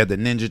 Like so, he had the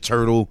Ninja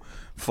Turtle,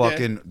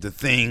 fucking the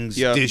things,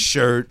 Yeah. this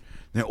shirt.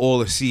 And all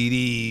the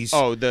CDs.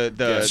 Oh,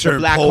 the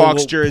certain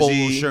Blackhawks jersey.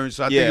 polo shirts.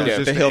 I think it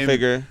was just the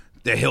Hilfiger.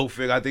 The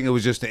Hilfiger. I think it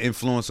was just the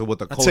influence of what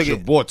the took culture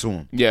it. brought to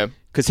him. Yeah.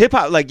 Because hip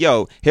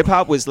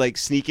hop was like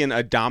sneaking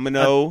a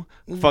Domino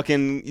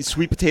fucking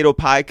sweet potato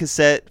pie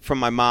cassette from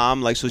my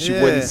mom, like so she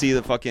Yeah. wouldn't see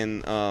the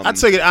fucking. I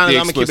took it. I'm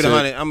gonna keep it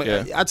explicit,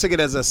 100. yeah. I took it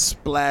as a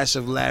splash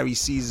of Larry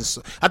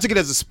Caesar. I took it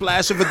as a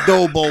splash of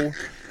adobo,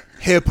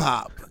 hip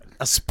hop.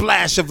 A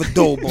splash of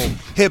adobo,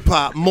 hip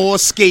hop, more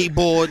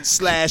skateboard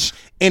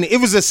 / and it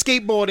was a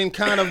skateboarding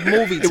kind of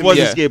movie. To It was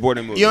me. a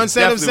skateboarding movie. You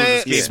understand what I'm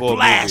Definitely saying? was a skateboard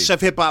Splash movie.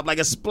 of hip hop, like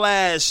a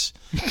splash.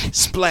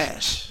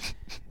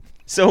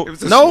 So It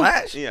was a No?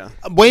 splash. yeah.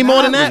 Way more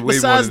Nah, than it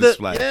was that. way more Besides than the the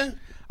splash. yeah.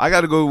 I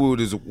gotta go with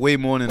this way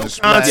more than the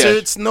splash.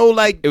 Concerts, no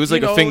like It was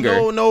like you a know,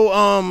 finger.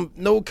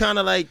 no kind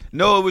of like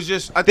No, it was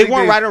just I They think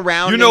weren't riding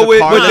around You in know the what?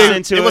 car what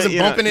listening to it wasn't you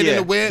know, bumping it in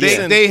the whips. they,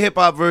 and- they hip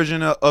hop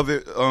version of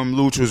it,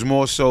 Luch, was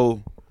more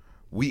so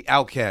we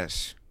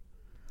outcasts,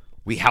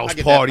 we house I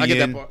get that- I get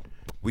that partying, part.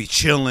 we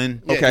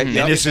chilling. Yeah, Okay. and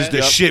Yep. this is the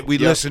Yep. shit we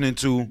Yep. listening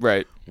to.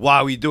 Right.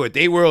 While we do it,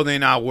 they world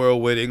ain't our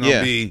world where they gonna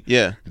Yeah. be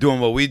Yeah. doing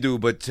what we do.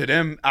 But to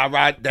them, I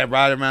ride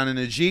around in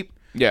the Jeep.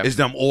 Yeah. is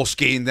them all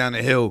skating down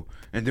the hill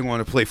and they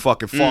want to play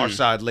fucking Far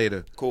Side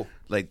later. Cool.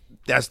 Like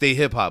that's they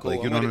hip hop.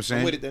 Like you know what I'm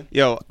saying? with it then.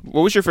 Yo,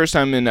 What was your first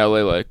time in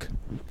LA like?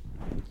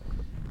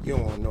 You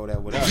don't want to know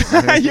that with us.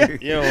 You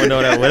don't want to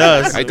know that with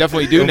us. I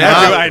definitely do Now-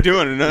 now. I do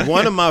want to know.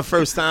 One of my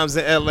first times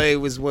in LA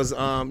was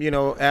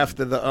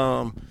after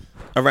the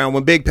around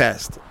when Big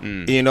passed.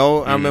 You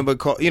know, I remember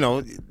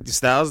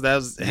Styles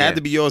had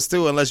to be yours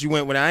too, unless you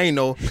went when I ain't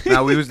know.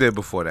 Nah, we was there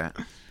before that.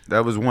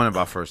 That was one of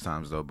our first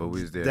times though, but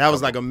we was there. That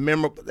was like a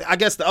memorable. I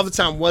guess the other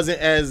time wasn't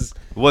as,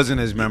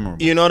 wasn't as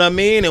memorable. you know what I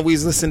mean. And we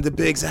was listening to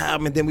Big's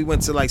album, and then we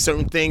went to like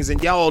certain things,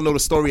 and y'all all know the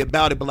story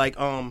about it. But like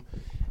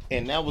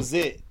and that was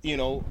it, you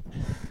know.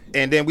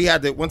 And then we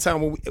had the one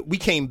time when we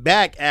came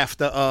back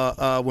after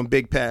when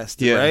Big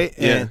passed, Yeah, right?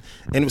 yeah. And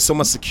there was so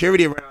much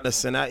security around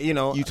us, and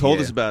You told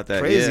Yeah. us about that.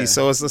 crazy. Yeah.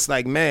 So it's just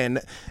like, man,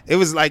 it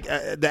was like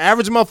the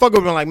average motherfucker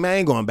would be like, man, I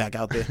ain't going back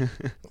out there.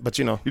 But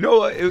you know, You know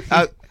what?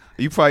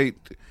 You probably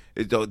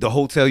the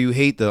hotel you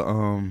hate the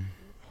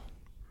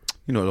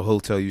the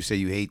hotel you say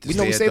you hate. To we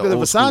stay stayed at at the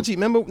old school. Versace.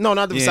 Remember? No,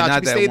 not the Yeah, Versace.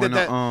 not We that stayed one,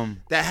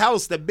 at that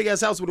house, that big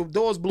ass house with the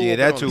doors blew Yeah, open.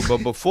 that on too. us. But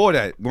before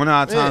that, one of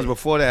our times Yeah.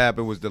 before that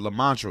happened was the La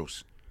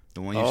Montrose.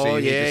 The one you Oh, say you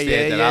hate yeah, to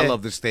stay at yeah, that I yeah.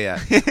 love to stay at.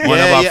 Yeah, One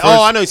of our yeah. first,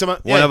 Oh, I know you're talking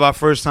about. One yeah. of our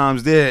first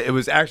times there, it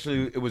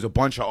was a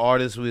bunch of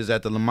artists. We was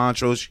at the La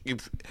Montrose,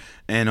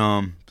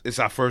 and it's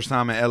our first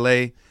time in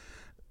L.A.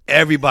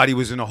 Everybody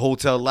was in the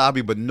hotel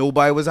lobby, but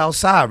nobody was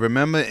outside.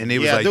 Remember? And they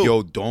was Yeah, I like, do.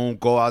 "Yo, don't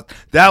go out."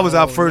 That was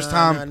our first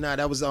time. Nah,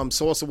 that was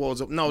Source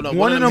Awards. No, One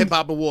one of of them them- hip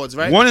hop awards,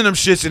 right? One of them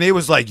shits, and they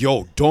was like,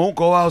 "Yo, don't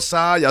go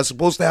outside. Y'all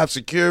supposed to have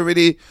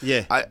security."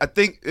 Yeah. I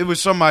think it was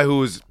somebody who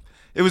was.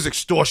 It was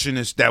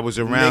extortionists that was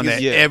around Niggas,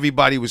 that yeah.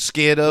 everybody was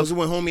scared of. was it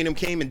when homie and them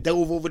came and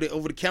dove over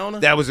the counter?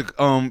 That was a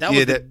That yeah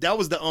was that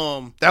was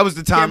the that was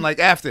the time Kim- like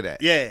after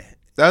that. yeah.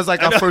 That was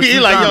like I our know, first. he two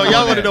like, times yo, on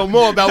y'all want to that. know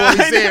more about what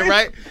we saying,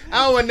 right?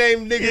 I don't want to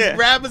name niggas Yeah.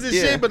 rappers and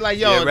Yeah. shit, but like,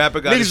 yo, Yeah, rapper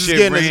got niggas his was shit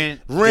getting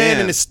ran. ran Damn.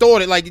 and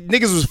extorted. Like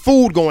niggas was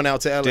food going out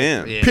to LA.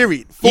 Damn. Yeah.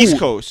 Period. Food. East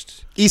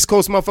Coast. East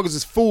Coast motherfuckers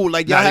is food.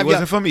 Like y'all Nah, he have y'all,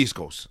 wasn't from East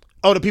Coast.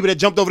 Oh, the people that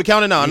jumped over the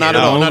counter? No, not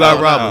at I all. don't Not at got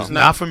all. robbers. Nah,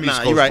 Not from East nah,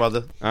 Coast, you're right.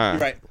 brother. All right.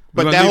 You're right.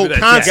 We're But gonna that leave whole it at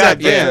that.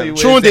 concept, Goddamn.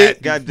 True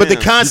did. Goddamn. But the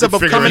You concept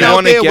of figure coming it If you out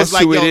want to there guess was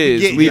like, who yo, it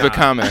is, get- leave a nah.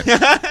 comment.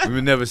 We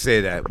would never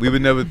say that. We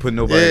would never put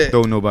nobody, Yeah.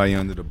 throw nobody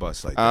under the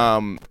bus like that.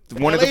 One of the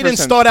LA first didn't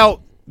times- start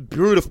out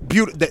beautiful.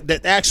 The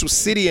actual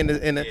city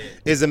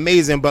is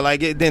amazing, but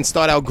like it didn't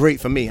start out great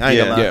for me. I ain't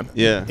gonna lie.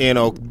 Yeah. Yeah. You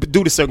know,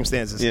 due to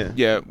circumstances. Yeah.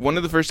 Yeah, one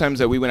of the first times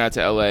that we went out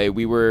to LA,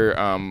 we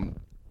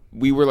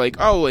were like,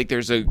 oh, like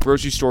there's a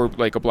grocery store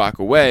like a block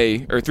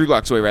away or 3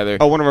 blocks away rather.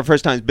 Oh, one of our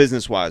first times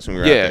business-wise when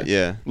we were yeah, out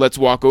there. Yeah. Let's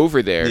walk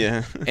over there.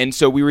 Yeah. And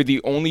so we were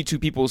the only 2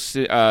 people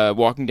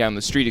walking down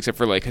the street except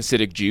for like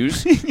Hasidic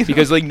Jews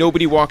because like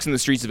nobody walks in the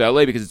streets of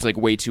LA because it's like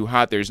way too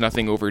hot. There's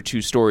nothing over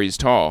 2 stories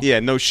tall.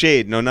 Yeah, no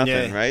shade, no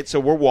nothing, Yeah. right? So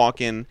we're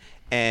walking,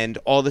 and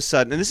all of a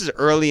sudden, and this is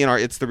early in our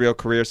It's the Real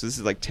career, so this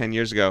is like 10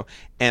 years ago,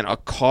 and a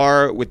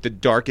car with the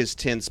darkest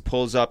tints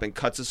pulls up and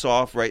cuts us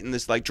off right in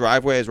this like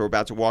driveway as we're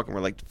about to walk, and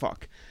we're like,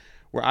 fuck.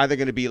 We're either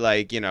going to be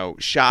like, you know,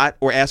 shot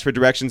or ask for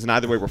directions, and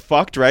either way we're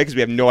fucked, right? Because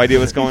we have no idea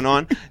what's going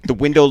on. The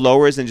window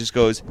lowers and just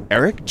goes,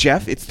 Eric,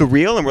 Jeff, it's the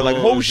real, and we're like,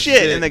 oh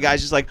shit. And the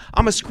guy's just like,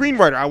 I'm a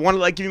screenwriter. I want to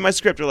like give you my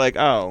script. We're like,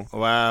 oh,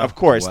 Wow. of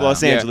course, Wow.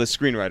 Los Yeah. Angeles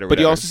screenwriter. But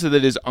he whatever. also said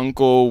that his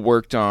uncle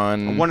worked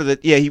on One of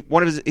the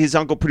one of his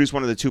uncle produced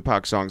one of the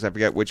Tupac songs. I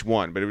forget which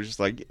one, but it was just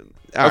like,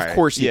 all Of right.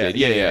 course he did.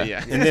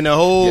 Yeah. And then the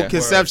whole Yeah.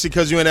 conception,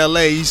 because you're in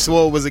LA, you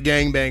swore it was a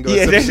gangbang or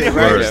Yeah, some that's shit,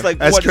 right. right? Just like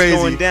That's what's crazy.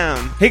 going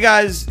down. Hey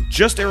guys,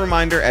 just a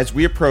reminder as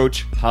we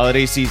approach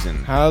holiday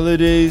season.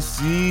 holiday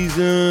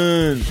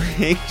season.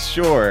 Make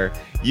sure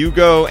you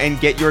go and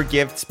get your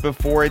gifts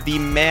before the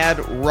mad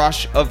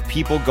rush of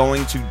people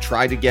going to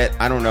try to get,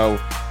 I don't know,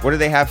 what do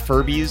they have?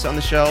 Furbies on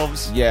the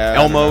shelves? Yeah, I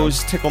don't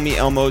Elmos, Tickle Me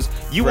Elmos.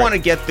 You Right. want to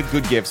get the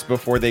good gifts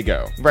before they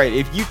go. Right.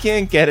 If you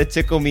can't get a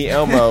Tickle Me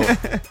Elmo,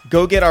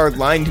 go get our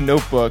lined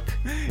notebook,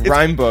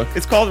 rhyme book.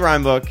 It's called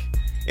Rhyme Book.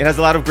 It has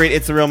a lot of great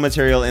It's the Real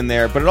material in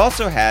there, but it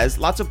also has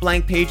lots of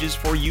blank pages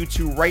for you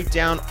to write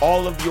down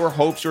all of your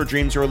hopes or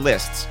dreams or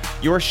lists,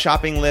 your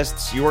shopping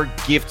lists, your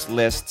gift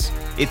lists.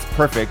 It's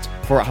perfect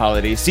for a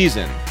holiday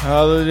season.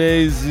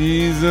 Holiday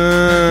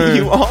season.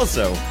 You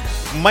also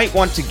might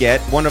want to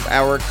get one of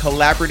our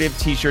collaborative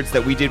t-shirts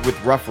that we did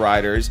with Rough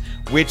Riders,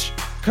 which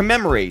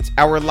commemorates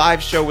our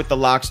live show with the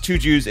Locks, 2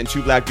 Jews and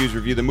 2 Black Dudes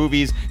review the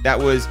movies. That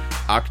was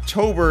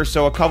October,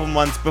 so a couple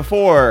months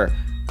before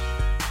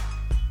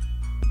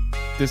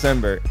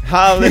December.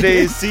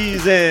 holiday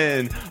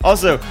season.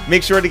 Also,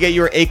 make sure to get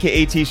your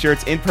AKA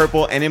t-shirts in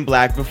purple and in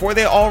black before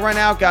they all run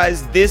out,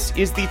 guys. This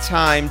is the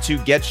time to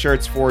get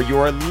shirts for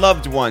your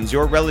loved ones,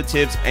 your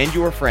relatives, and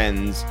your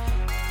friends.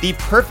 The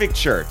perfect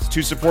shirts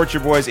to support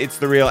your boys, It's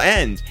the Real,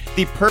 and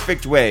the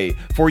perfect way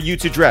for you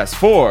to dress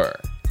for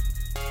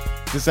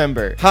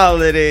December.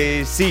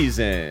 holiday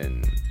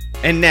season.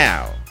 And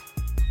now,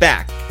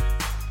 back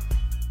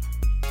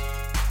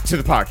to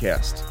the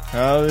podcast.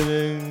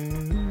 Holiday.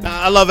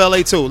 I love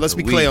LA too. Let's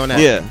be clear on that.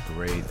 Yeah.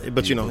 Great.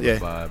 But you know,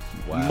 Beautiful yeah.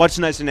 vibe. Wow. Much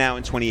nicer now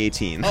in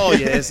 2018 Oh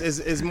yeah,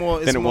 it's more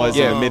it's than it more, was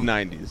in the um,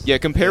 mid-90s. Yeah,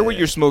 compare what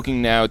you're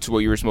smoking now to what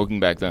you were smoking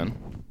back then.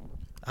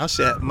 I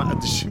shit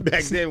the shit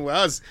back then where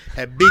I was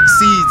had big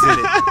seeds in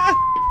it.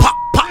 Pop,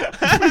 pop,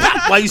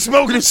 pop. While you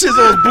smoking them shit,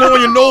 I was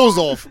blowing your nose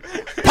off.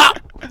 Pop.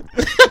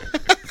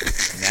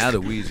 Now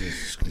the weed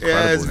is incredible.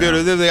 Yeah, it's now.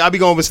 good. I be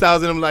going with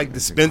styles in them like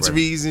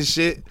dispensaries and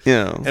shit.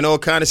 Yeah. And all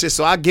kind of shit.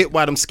 So I get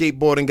why them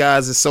skateboarding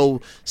guys are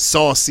so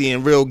saucy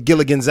and real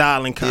Gilligan's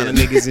Island kind of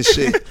niggas and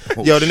shit.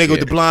 Yo, the nigga with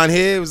the blonde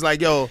hair was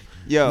like, yo,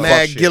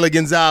 mad fuck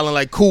Gilligan's Island,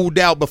 like cooled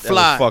out but That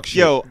fly. was fuck shit.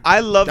 Yo, I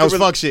love That was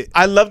fuck shit.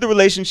 I love the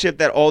relationship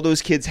that all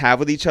those kids have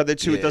with each other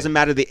too. It Yeah. doesn't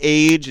matter the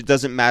age. It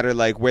doesn't matter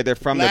like where they're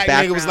from. Black their nigga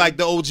background was like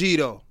the OG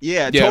though.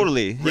 yeah, Yeah.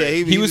 totally. Yeah,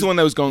 He was the one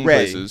that was going Ray.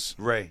 places.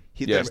 Ray.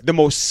 Yeah. The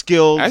most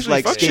skilled. Actually,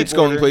 like fuck shit's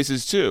going skateboarder.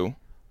 places too.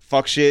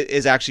 Fuck shit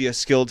is actually a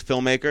skilled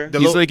filmmaker.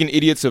 He's like an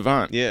idiot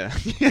savant. yeah.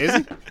 Is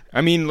he?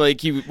 I mean, like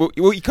he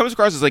comes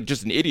across as like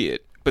just an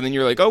idiot, but then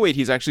you're like, oh wait,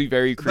 he's actually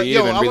very But creative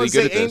yo, and I really would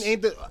good say at this.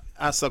 ain't the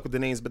I suck with the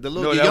names, but the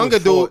No, the that younger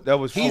was four- dude, that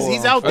was he's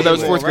four- out Oh, there. that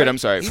was more, fourth grade. right? I'm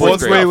sorry, He's fourth out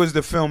Fourth grade. grade was the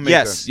filmmaker.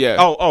 yes. Yeah.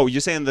 Oh,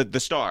 you're saying the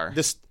star.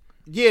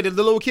 the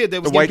little kid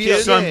that was The white getting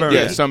beat kid? up. Sunburn.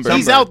 Yeah, Sunburn.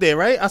 He's out there,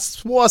 right? I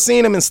swore I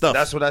seen him and stuff.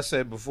 That's what I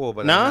said before,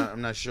 but Nah?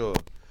 I'm not sure.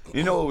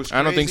 You know what was crazy?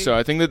 I don't think so.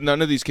 I think that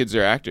none of these kids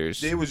are actors.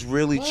 They was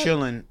really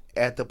chilling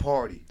at the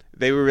party.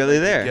 They were really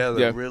there. Together,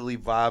 Yeah. really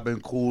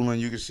vibing, cool,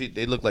 and you can see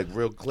they look like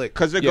real click.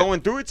 Because they're Yeah. going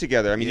through it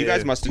together. I mean, you Yeah.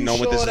 guys must have You known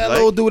what sure this is that like.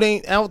 little dude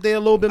ain't out there a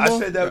little bit I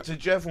more? said that to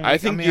Jeff. When I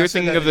think mean, you're I said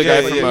thinking that of to the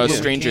Jeff. guy from Yeah, yeah,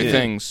 Stranger yeah.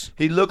 Things.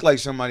 He looked like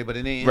somebody, but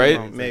it ain't Right?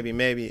 him.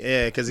 Maybe,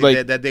 yeah, because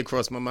Like- that did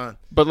cross my mind.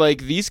 But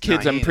like these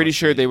kids, he I'm ain't pretty on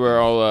sure they were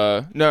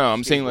all. No,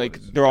 I'm saying like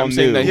They're all I'm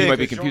saying new. that he Yeah, might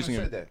be 'cause confusing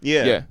Sean him. said that.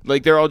 Yeah. Yeah,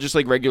 like they're all just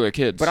like regular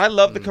kids. But I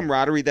love the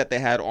camaraderie that they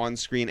had on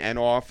screen and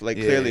off, like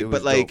Yeah, clearly. it But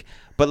was like,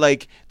 dope. But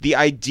like the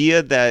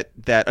idea that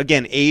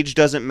again, age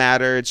doesn't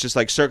matter. It's just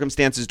like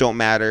circumstances don't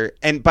matter.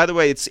 And by the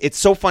way, it's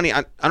so funny.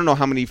 I don't know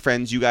how many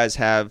friends you guys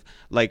have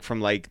like from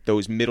like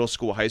those middle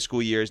school, high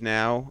school years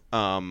now.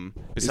 Besides,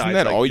 Isn't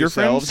that like, all your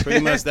yourselves? friends? Pretty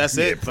much that's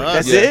it for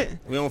us. That's it?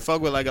 We don't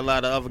fuck with like a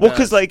lot of other Well, guys.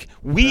 because like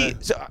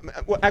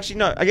well, actually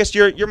no. I guess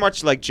you're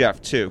much like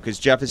Jeff too, because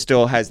Jeff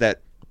still has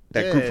that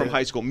group from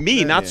high school.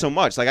 Me, not so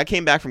much. Like I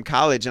came back from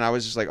college and I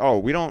was just like, oh,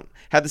 we don't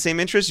have the same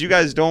interests. You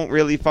guys don't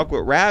really fuck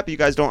with rap. You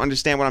guys don't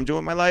understand what I'm doing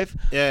in my life.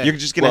 Yeah. You're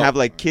just gonna have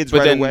like kids But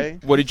right then, away.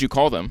 what did you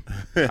call them?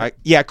 I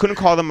couldn't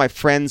call them my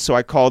friends, so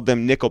I called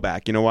them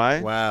Nickelback. You know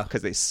why? Wow.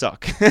 Because they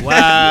suck.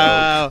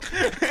 Wow,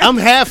 I'm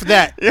half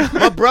that.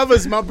 My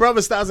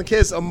brothers, Styles and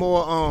Kiss are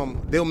more.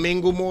 They'll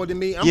mingle more than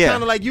me. I'm Yeah.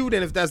 kind of like you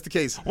then, if that's the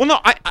case. Well, no,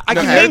 I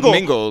can Eric mingle,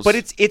 mingles. but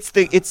it's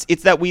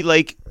that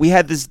we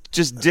had this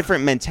just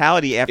different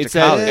mentality after It's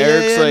that college.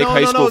 Eric's like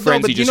high school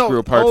friends but he just grew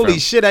apart holy from.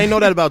 shit, I didn't know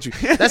that about you.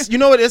 That's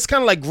what it's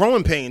kind of like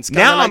growing pains.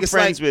 Kinda Now like, I'm it's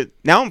friends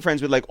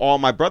like, with like all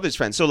my brother's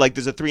friends. So like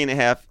there's a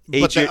 3.5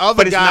 age but the year, other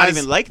but it's guys, not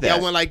even like that.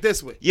 Y'all went like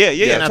this way. Yeah,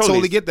 And I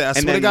totally get that. I And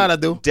swear to then God, I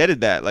do.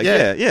 Deaded that. Like,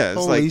 Yeah. yeah. It's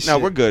Holy like, no,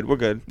 shit. we're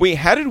good. Wait,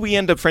 how did we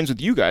end up friends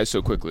with you guys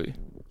so quickly?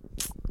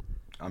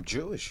 I'm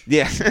Jewish.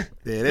 Yeah. it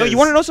No, is. you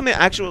want to know something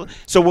actual?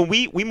 So when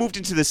we moved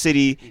into the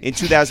city in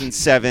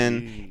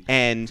 2007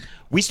 and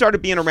we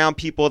started being around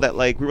people that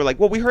like, we were like,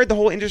 well, we heard the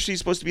whole industry is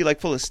supposed to be like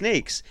full of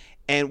snakes.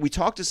 And we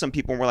talked to some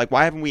people and we're like,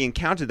 why haven't we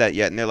encountered that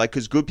yet? And they're like,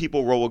 because good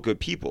people roll with good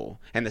people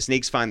and the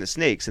snakes find the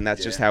snakes. And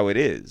that's just how it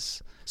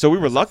is. So we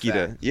were lucky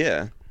to,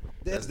 yeah.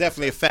 That's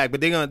definitely a fact.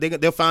 But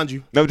they'll find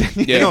you. No,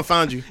 They're gonna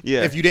find you.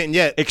 Yeah. If you didn't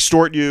yet.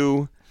 extort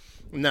you.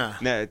 Nah.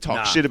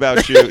 Talk shit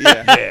about you.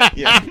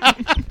 Yeah.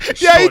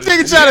 Yeah, you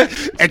think trying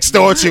to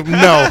extort you?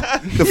 No,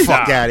 the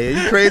fuck out of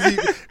here. You crazy?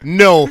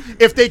 No.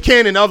 If they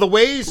can in other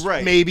ways,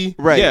 Right. maybe.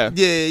 Right. Yeah.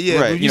 Yeah.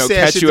 Right. When You know, say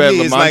that catch shit you to at me,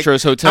 La it's like,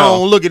 Montrose Hotel. I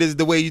don't look at it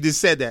the way you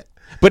just said that.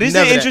 But isn't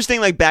Never it that.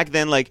 interesting? Like back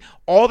then, like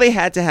all they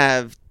had to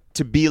have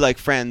to be like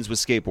friends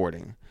was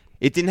skateboarding.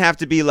 It didn't have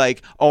to be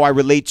like, oh, I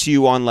relate to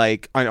you on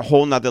like on a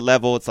whole nother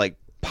level. It's like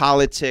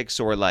politics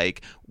or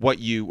like what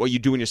you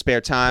do in your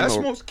spare time. That's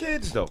or, most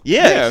kids though.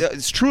 yeah, Yeah.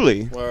 it's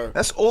truly.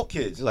 That's all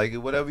kids. Like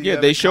whatever. You Yeah,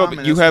 have they in show up.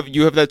 common, You that's-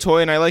 have that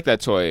toy, and I like that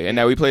toy, and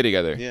now we play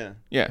together. Yeah,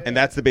 Yeah. and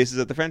that's the basis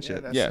of the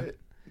friendship. That's Yeah. it.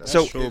 That's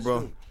So- True,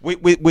 bro.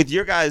 With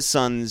your guys'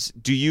 sons,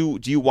 do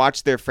you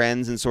watch their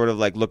friends and sort of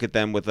like look at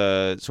them with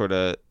a sort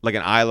of like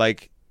an eye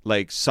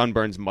like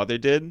Sunburn's mother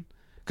did?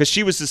 Because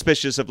she was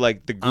suspicious of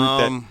like the group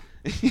that.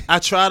 I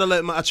try to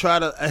let my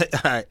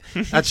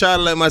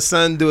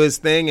son do his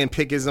thing and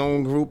pick his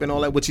own group and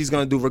all that, which he's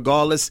gonna do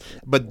regardless.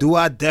 But do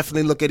I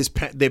definitely look at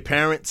their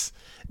parents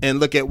and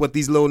look at what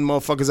these little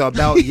motherfuckers are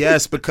about?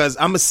 Yes, because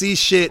I'ma see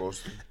shit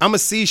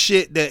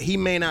that he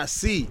may not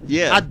see.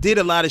 Yeah. I did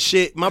a lot of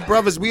shit. My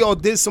brothers, we all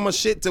did so much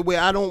shit to where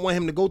I don't want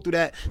him to go through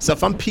that. So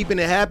if I'm peeping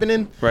it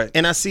happening, Right.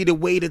 and I see the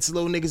way that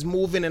little niggas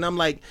moving, and I'm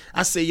like,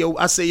 I say, yo,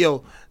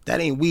 that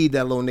ain't weed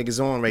that little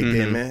niggas on right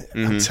there, man.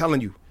 I'm telling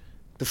you.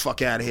 The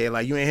fuck out of here.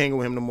 Like, you ain't hanging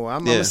with him no more.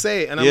 I'm Yeah. gonna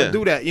say it, and I'm Yeah. gonna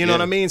do that. You know Yeah.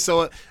 what I mean?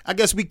 So I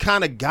guess we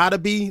kind of gotta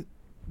be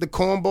the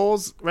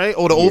cornballs, right?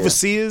 Or the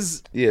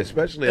overseers, Yeah,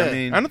 especially Yeah. I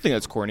mean, I don't think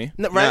that's corny.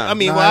 right? Nah. I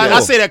mean, Nah, well, I no.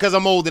 say that because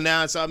I'm older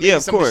now, so I mean, Yeah,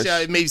 of some of the course.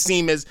 shit, it may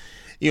seem as,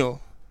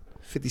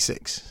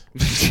 56.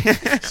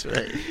 That's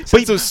right.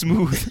 But so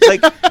smooth.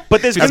 Like,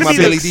 but there's gonna my be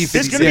Billy those, D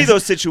there's gonna be 56.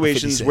 those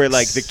situations where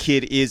like the 56.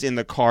 kid is in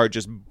the car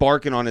just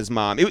barking on his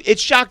mom. It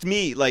shocked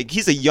me. Like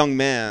he's a young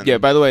man. Yeah.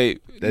 By the way,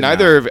 They're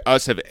neither not. of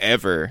us have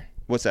ever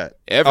What's that?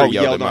 ever Oh,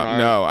 yelled at on mom. our-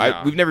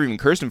 No, we've never even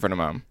cursed in front of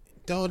mom.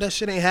 Dog, that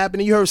shit ain't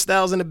happening. You heard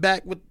Styles in the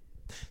back with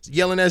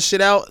yelling that shit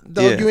out.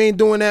 Dog, Yeah. you ain't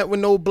doing that with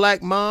no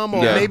black mom,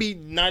 or No. maybe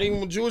not even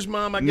with Jewish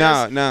mom, I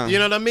No, guess. no. You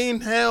know what I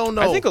mean? Hell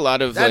no. I think a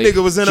lot of that like,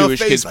 nigga was in her Jewish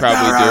face kids like,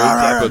 probably "Rah, rah,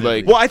 rah, do, but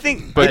like, Well, I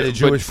think But- I had a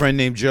Jewish friend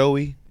named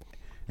Joey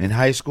in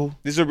high school.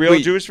 this is a real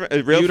Wait, Jewish a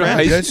real you don't friend.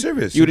 high- Dead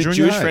serious. you had a Junior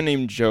Jewish high. friend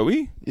named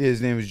Joey. Yeah,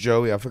 his name was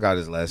Joey. I forgot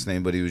his last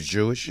name, but he was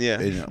Jewish. Yeah.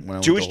 And when I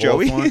went Jewish to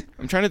Joey? Hawthorne,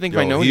 I'm trying to think if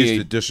I yo, know he used any.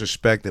 to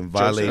disrespect and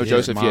violate Oh, his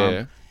Joseph, mom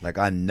yeah. like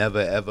I never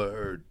ever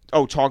heard.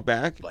 Oh, talk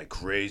back. Like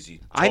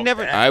crazy. I Talk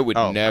never- back. I would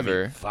Oh, I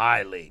never.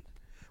 Violate.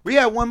 We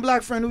had one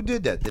black friend who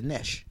did that,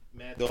 Dinesh.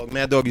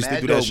 Mad Dog used to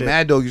do that shit.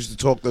 Mad Dog used to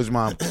talk to his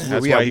mom.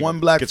 That's we why had he one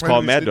black gets friend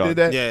called who Mad used to do Dog.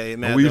 that. Yeah, yeah,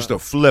 Mad and we Dog. used to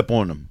flip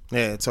on him.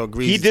 Yeah, talk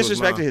greasy. He to his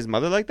disrespected mom. his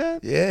mother like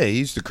that? Yeah, he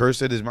used to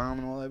curse at his mom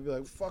and all that. Be like,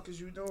 "What the fuck is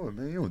you doing,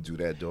 man? You don't do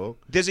that, dog."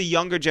 There's a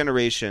younger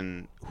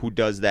generation who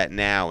does that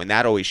now, and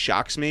that always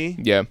shocks me.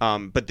 Yeah.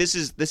 But this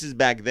is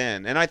back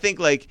then, and I think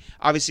like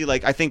obviously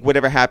like I think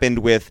whatever happened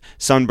with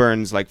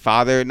Sunburn's like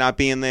father not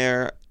being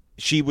there,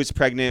 she was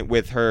pregnant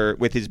with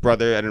his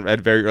brother at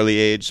a very early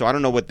age, so I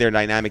don't know what their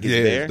dynamic is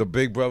there. the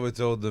big brother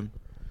told them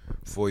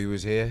before he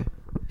was here.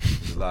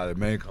 There's a lot of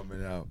men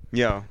coming out.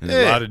 Yeah. And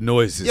Yeah. a lot of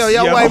noises. Yo,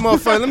 y'all white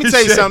motherfuckers. Let me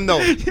tell you something though.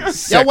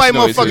 Y'all white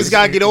noises. motherfuckers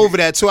gotta get over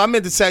that too. I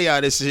meant to tell y'all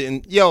this shit.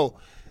 And yo,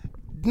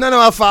 none of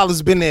our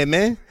fathers been there,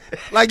 man.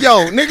 Like,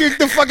 yo, nigga, get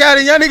the fuck out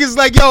of here. Y'all niggas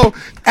like, yo,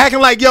 acting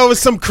like, yo, it's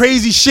some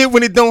crazy shit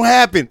when it don't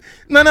happen.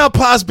 None of our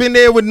pops been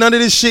there with none of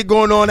this shit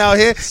going on out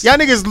here. Y'all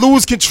niggas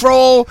lose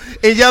control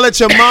and yell at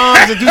your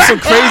moms and do some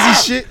crazy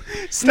shit.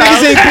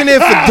 Niggas ain't been there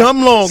for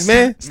dumb long,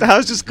 man.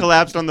 Styles just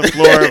collapsed on the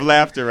floor of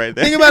laughter right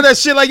there. Think about that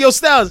shit like, yo,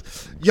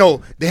 Styles.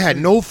 Yo, they had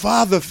no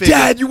father figure.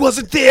 Dad, you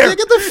wasn't there. Nigga,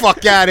 get the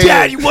fuck out of here.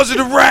 Dad, you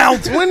wasn't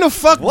around. When the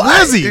fuck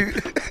was he?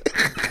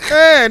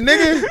 Yeah,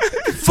 nigga.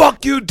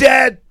 Fuck you,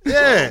 Dad.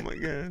 Yeah. Oh my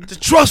god. The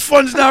trust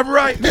fund's not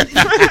right.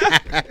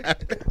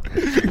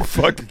 You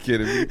fucking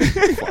kidding me?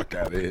 Fuck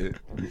out of here.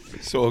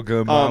 It's all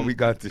good, Mom. We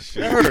got this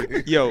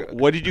shit. Yo,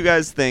 what did you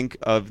guys think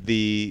of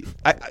the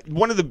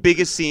one of the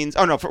biggest scenes?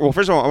 Oh no! Well,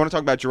 first of all, I want to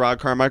talk about Gerard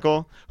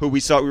Carmichael, who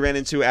we ran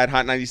into at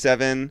Hot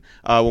 97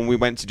 when we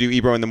went to do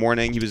Ebro in the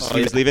morning. He was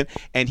leaving,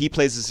 and he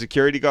plays a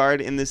security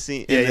guard in this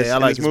scene. I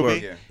like this his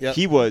movie. work. Yeah.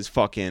 He was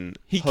fucking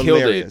Killed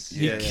hilarious.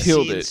 it. He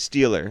killed Scene it.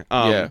 Stealer.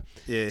 Yeah.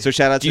 So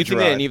shout out Do you to think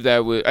Gerard. that any of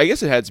that was? I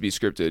guess it had to be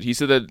scripted. He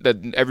said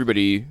that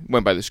everybody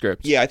went by the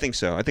script. Yeah, I think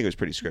so. I think it was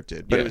pretty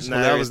scripted, but Yeah. it was Nah,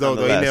 that hilarious was dope,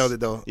 though. He nonetheless. nailed it,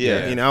 though.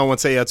 Yeah. You know, I don't want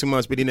to tell y'all too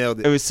much, but he nailed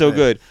it. It was so Yeah.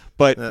 good.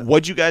 But Yeah.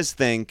 what'd you guys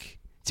think?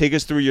 Take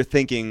us through your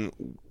thinking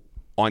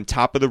on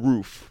top of the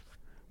roof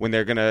when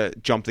they're gonna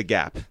jump the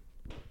gap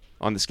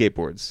on the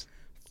skateboards.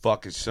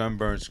 Fucking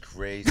sunburn's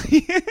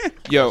crazy.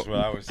 Yo, That's what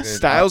I was saying.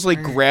 Styles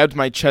like grabbed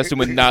my chest and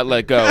would not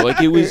let go.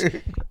 Like it was.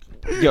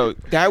 Yo,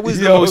 that was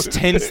the Yo. most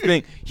tense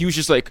thing. He was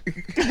just like, and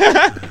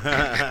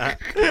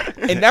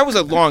that was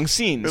a long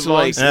scene. So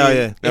like, Hell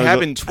yeah. it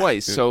happened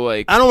twice. So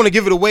like, I don't want to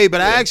give it away,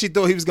 but I actually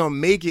thought he was gonna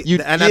make it,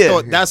 and I yeah.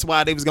 thought that's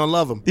why they was gonna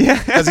love him. Yeah.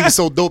 because he was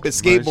so dope at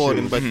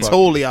skateboarding, but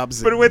totally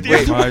opposite. But with you,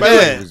 My By the shit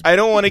way, was- I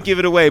don't want to give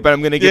it away, but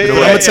I'm gonna give Yeah, it yeah,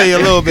 away. I'm gonna tell you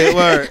a little bit.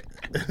 Word.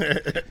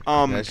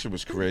 that shit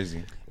was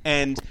crazy.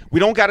 and we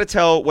don't got to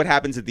tell what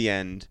happens at the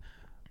end.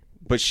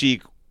 But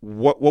Sheik,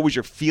 what was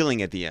your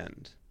feeling at the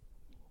end?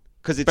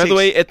 Because By the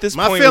way, at this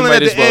My point, we feeling might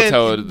at as the well end,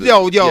 tell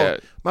it. Yeah.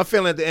 my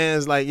feeling at the end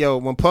is like, yo,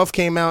 when Puff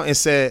came out and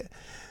said,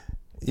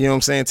 you know what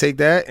I'm saying, take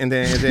that, and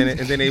then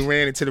they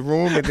ran into the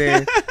room, and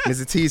then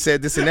Mr. T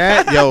said this and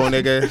that. Yo,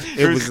 nigga,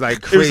 it was like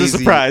it was crazy. a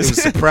surprise. It was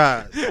a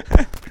surprise.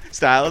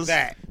 Styles.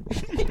 That.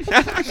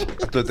 I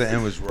thought the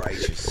end was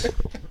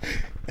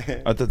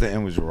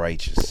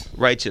righteous.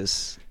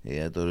 Righteous.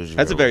 Yeah, I thought it was.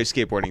 That's a real. very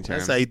skateboarding term.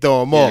 That's how you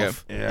throw him Yeah.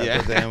 off. Yeah, I Yeah.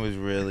 thought the end was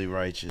really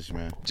righteous,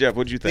 man. Jeff,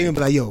 what'd you They gonna think?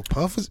 be like, yo,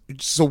 Puff was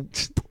so.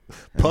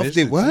 Puff Mr.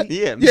 did what?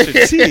 Yeah,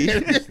 Mr. T.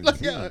 I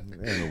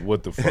don't know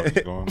what the fuck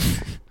is going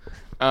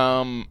on.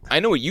 I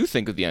know what you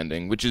think of the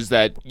ending, which is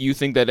that you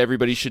think that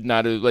everybody should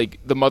not have, like,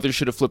 the mother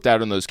should have flipped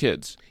out on those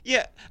kids.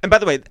 Yeah, and by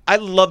the way, I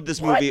love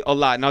this movie a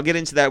lot, and I'll get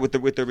into that with the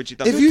Richie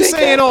Thunder. If you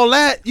saying all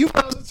that, you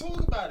might as well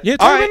talk about it. Yeah, All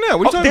talk right, about now.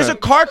 What are you talking there's about?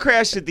 a car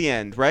crash at the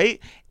end, right?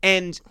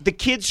 And the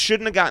kids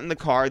shouldn't have gotten in the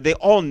car. They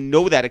all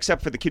know that,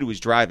 except for the kid who was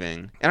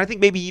driving, and I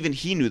think maybe even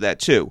he knew that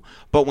too.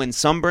 But when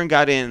Sunburn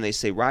got in, and they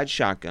say ride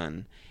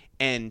shotgun,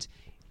 and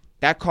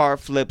that car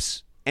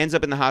flips, ends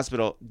up in the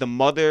hospital. The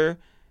mother,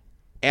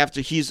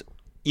 after he's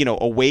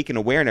awake and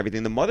aware and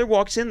everything, the mother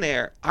walks in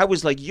there. I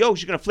was like, yo,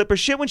 she's gonna flip her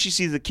shit when she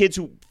sees the kids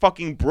who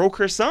fucking broke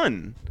her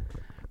son.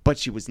 But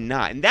she was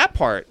not. And that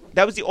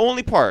was the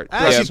only part.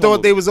 I actually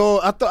thought they was all.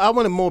 I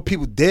wanted more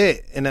people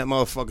dead in that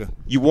motherfucker.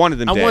 You wanted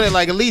them I dead. wanted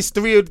like at least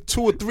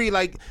two or three,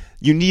 like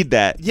You need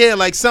that. yeah,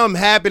 like something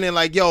happening,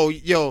 like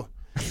yo,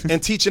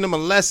 and teaching them a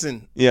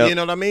lesson. Yeah. You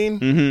know what I mean?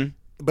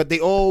 Mm-hmm. But they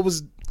all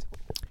was.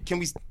 Can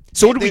we?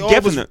 So what did they we get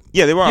all from was- them?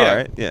 Yeah, they were Yeah. all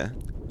right. Yeah.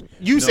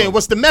 You saying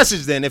what's the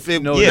message then? If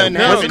it No, yeah, nothing no,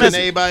 happened because-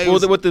 and everybody Well,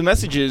 was, what the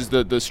message is,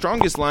 the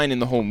strongest line in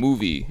the whole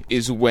movie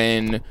is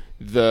when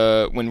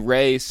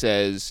Ray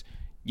says,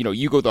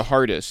 you go the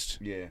hardest,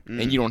 Yeah.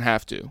 and you don't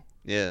have to.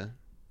 Yeah.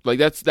 Like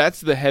that's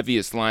the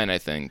heaviest line, I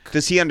think.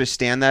 Does he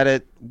understand that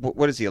at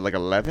what is he, like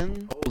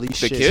 11? holy the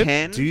shit. kid?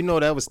 10? Do you know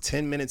that was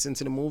 10 minutes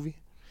into the movie?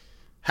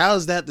 How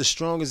is that the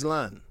strongest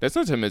line? That's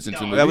not 10 minutes into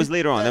the movie. That was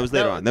later on. That was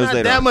later on. That was Not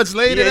later that on. much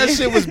later. Yeah, That yeah.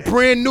 shit was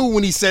brand new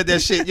when he said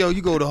that shit. Yo,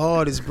 you go the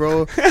hardest,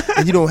 bro,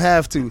 and you don't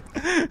have to.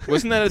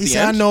 Wasn't that at He the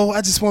said, end? I know,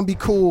 I just want to be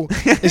cool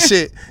and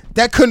shit.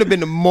 That couldn't have been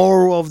the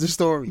moral of the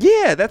story.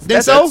 Yeah, that's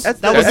Think so? That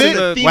was that's it?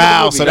 the theme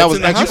Wow, of the movie. so that That's was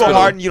in the extra. You go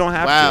hospital. hard and you don't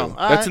have Wow. to.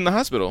 That's in the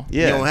hospital.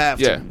 Yeah. You don't have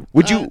to. Yeah.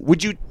 Would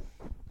you?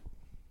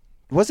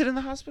 Was it in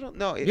the hospital?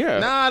 No. Yeah.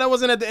 Nah, that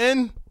wasn't at the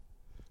end.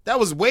 That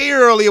was way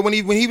earlier when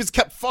he was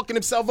kept fucking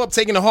himself up,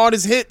 taking the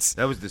hardest hits.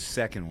 That was the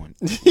second one.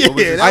 Yeah, What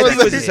was the that I was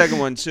think it was the like- second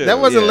one too. that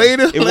wasn't yeah.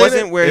 later? It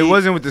wasn't where It he-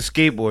 wasn't with the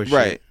skateboard shit.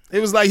 right. It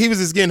was like he was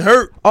just getting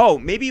hurt. Oh,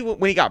 maybe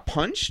when he got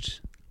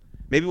punched.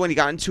 Maybe when he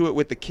got into it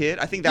with the kid.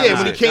 I think that Yeah, was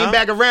when he it, came no?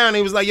 back around,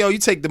 he was like, yo, you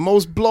take the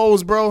most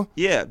blows, bro.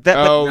 Yeah. That,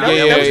 Oh, but,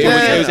 yeah.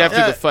 It was after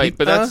yeah. the fight,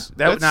 but that's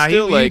Nah,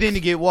 still he like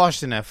didn't get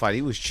washed in that fight.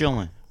 He was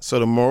chilling. So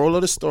the moral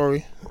of the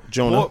story,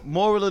 Jonah.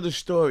 Moral of the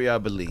story, I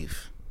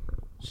believe,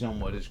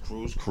 somewhat is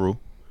crew's crew.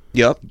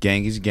 Yep.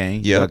 Gang is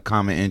gang. Yep. Got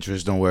common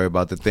interest. Don't worry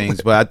about the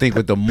things. But I think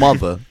with the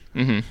mother,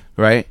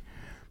 right?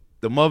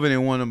 The mother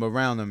didn't want him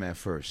around him at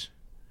first.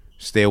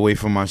 Stay away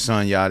from my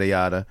son, yada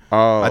yada.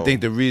 Oh. I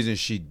think the reason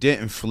she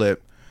didn't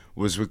flip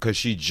was because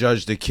she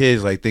judged the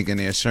kids like thinking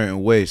they're a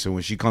certain way. So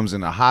when she comes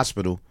in the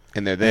hospital,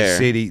 And they're there. And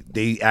say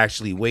they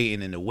actually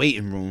waiting in the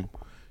waiting room,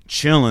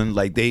 chilling.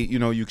 Like they,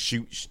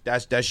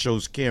 that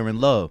shows care and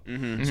love.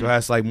 So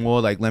that's like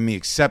more like, let me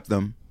accept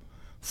them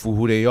for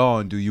who they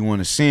are, and do you want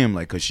to see them?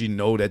 Like, cause she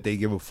know that they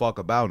give a fuck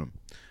about them.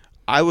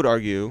 I would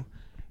argue,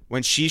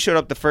 when she showed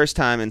up the first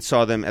time and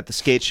saw them at the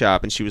skate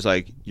shop, and she was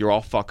like, "You're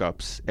all fuck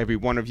ups, every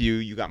one of you.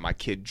 You got my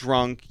kid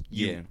drunk.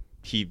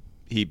 He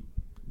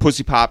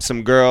pussy popped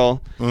some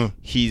girl.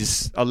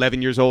 He's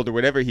 11 years old or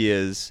whatever he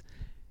is."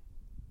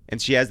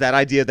 And she has that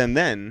idea.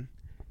 Then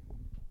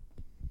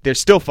they're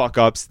still fuck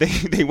ups.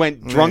 They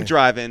went drunk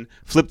driving,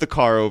 flipped the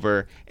car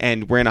over,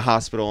 and we're in a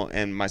hospital.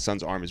 And my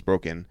son's arm is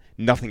broken.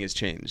 Nothing has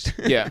changed.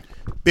 Yeah.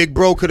 Big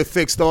bro could have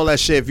fixed all that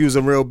shit if you was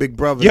a real big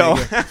brother. Yo.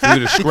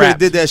 Nigga. He could have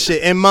did that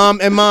shit. And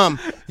mom,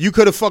 you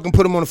could have fucking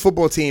put him on a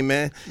football team,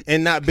 man,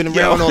 and not been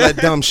around all that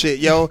dumb shit,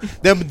 yo.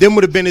 Them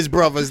would have been his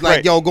brothers.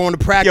 Like, yo, going to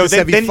practice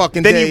every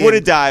fucking day. Then he would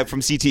have died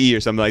from CTE or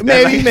something like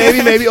that.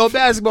 Maybe, or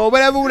basketball,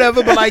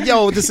 whatever. But like,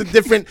 yo, just a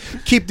different.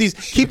 Keep these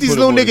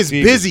little niggas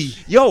busy.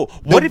 Yo,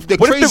 what if the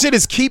crazy shit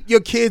is keep your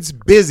kids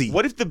busy?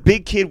 What if the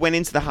big kid went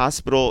into the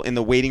hospital in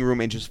the waiting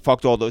room and just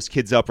fucked all those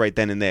kids up right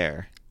then and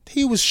there?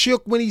 He was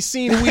shook when he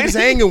seen who he was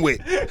hanging with.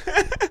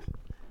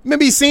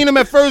 Remember he seen him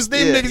at first?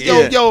 Them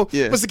niggas, yo,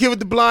 what's the kid with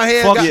the blonde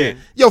hair? Fuck yeah.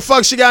 Yo,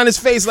 fuck shit got in his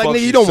face like,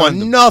 nigga, you don't want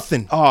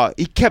nothing. Oh,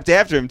 he kept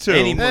after him too.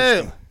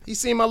 He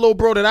seen my little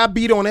bro that I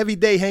beat on every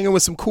day hanging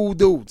with some cool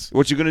dudes.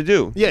 What you gonna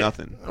do? Yeah.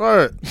 Nothing.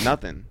 Word.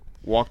 Nothing.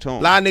 Walked home.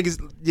 A lot of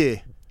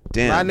niggas,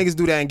 Damn. A lot of niggas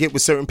do that and get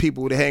with certain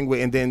people to hang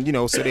with, and then,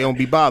 so they don't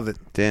be bothered.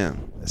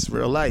 Damn. That's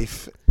real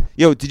life.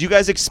 Yo, did you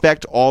guys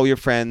expect all your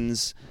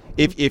friends,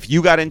 if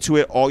you got into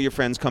it, all your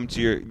friends come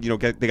to your,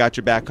 they got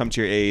your back, come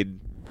to your aid,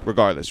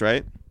 regardless,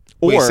 right?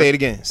 Wait, say it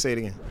again.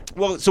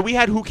 Well, so we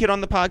had Who Kid on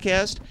the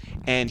podcast,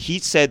 and he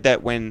said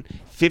that when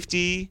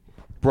 50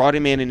 brought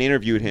him in and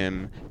interviewed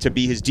him to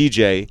be his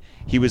DJ,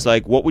 he was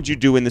like, what would you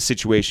do in this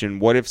situation?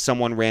 What if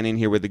someone ran in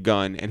here with a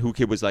gun? And Who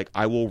Kid was like,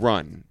 I will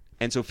run.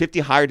 And so 50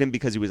 hired him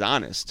because he was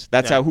honest.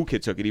 That's how Who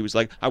Kid took it. He was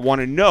like, I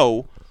want to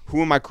know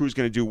who in my crew is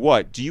going to do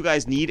what. Do you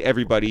guys need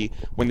everybody,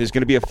 when there's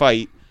going to be a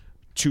fight,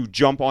 to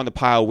jump on the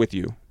pile with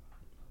you?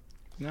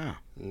 Nah.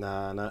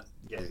 Not.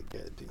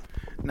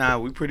 Nah,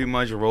 we pretty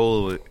much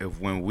roll with,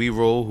 when we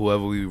roll,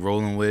 whoever we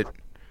rolling with,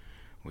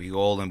 we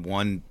all in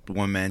one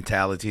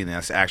mentality, and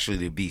that's actually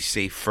to be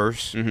safe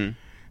first. And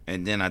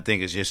then I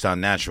think it's just our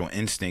natural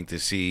instinct to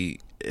see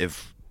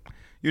if,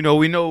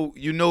 we know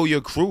your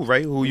crew,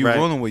 right? Who you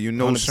rolling with,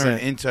 100%.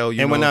 Certain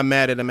intel. We're not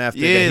mad at him after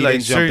that. Yeah,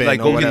 like certain, like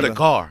go get the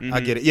car. I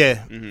get it.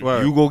 Yeah,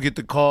 you go get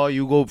the car.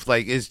 You go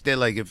it's there.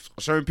 Like if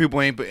certain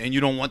people ain't, and you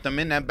don't want them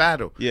in that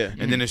battle. Yeah,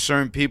 and then there's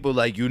certain people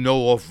like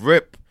off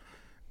rip.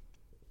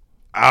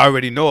 I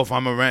already know if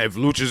I'm around, if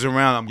Lucha's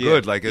around, I'm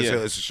good. Like it's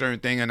a certain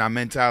thing, and our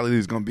mentality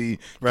is gonna be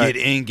get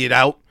in, get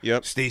out,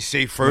 stay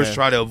safe first,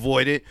 try to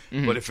avoid it.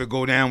 But if it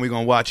go down, we're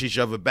gonna watch each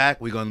other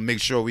back. We're gonna make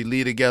sure we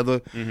lead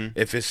together.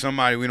 If it's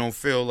somebody we don't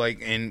feel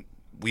like, and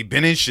we've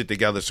been in shit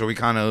together, so we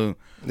kind of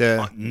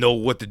know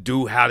what to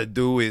do, how to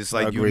do. It's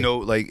like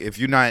like if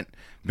you're not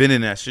been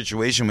in that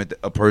situation with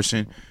a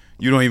person,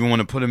 you don't even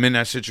want to put them in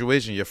that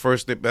situation. Your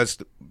first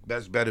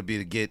best better be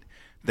to get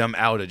them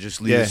out or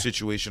just leave the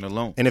situation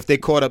alone. And if they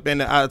caught up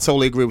in it, I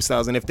totally agree with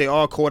Styles. And if they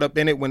are caught up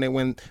in it when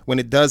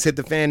it does hit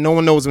the fan, no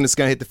one knows when it's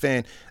gonna hit the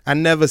fan. Let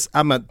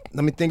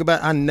me think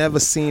about it. I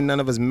never seen none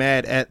of us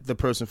mad at the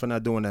person for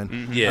not doing that.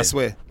 I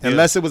swear.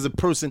 Unless it was a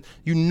person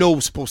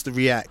was supposed to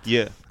react.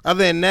 Yeah.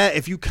 Other than that,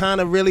 if you kind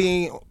of really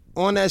ain't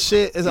on that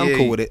shit, I'm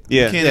cool with it.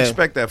 Yeah. You can't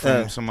expect that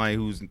from somebody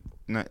who's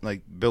not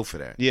like built for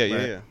that.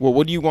 Yeah. Well,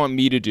 what do you want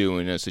me to do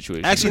in a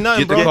situation? Actually,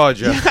 nothing, Get the car,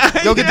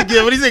 Jeff. Go get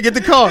the what do you say? Get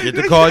the car. Get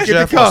the car,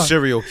 Jeff. Or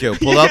serial kill.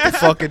 Pull out the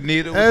fucking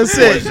needle. That's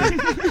it.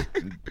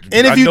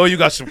 And I know you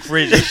got some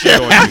crazy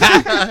shit on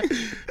you.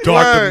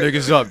 Dark them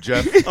niggas up,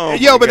 Jeff.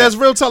 But that's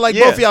real talk. Like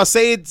both of y'all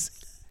say it's.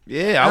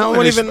 Yeah, I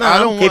don't even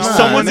know. If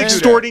someone's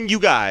extorting you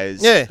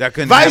guys, that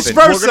couldn't vice happen.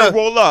 versa. We're gonna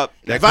roll up.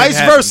 Vice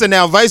versa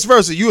now. Vice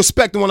versa. You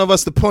expecting one of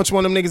us to punch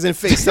one of them niggas in the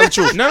face? Tell the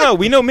truth. No,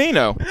 we know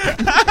Mano.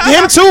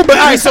 Him too, but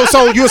all right,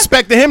 so you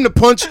expecting him to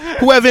punch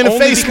whoever in the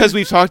Only face? because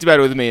we've talked about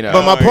it with Mano.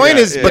 But my point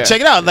is, but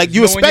check it out. Like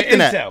you expecting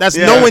that? That's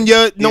knowing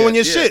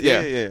your shit.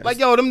 Yeah. Like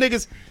them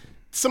niggas.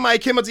 Somebody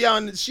came up to y'all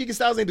and Sheik and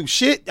Styles ain't do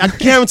shit. I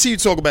guarantee you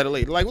talk about it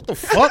later. Like what the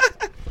fuck?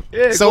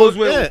 It goes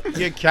with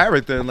your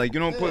character. And like you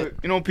don't put,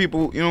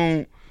 people,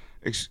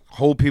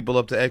 hold people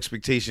up to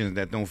expectations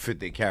that don't fit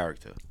their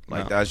character.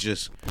 Like that's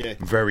just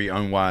very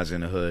unwise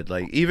in the hood.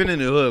 Like even in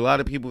the hood, a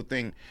lot of people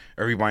think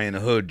everybody in the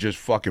hood just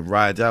fucking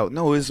rides out.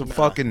 No, it's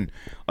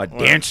a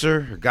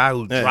dancer, a guy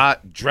who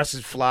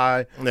dresses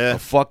fly, a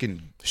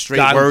fucking straight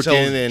guy working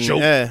and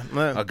joke,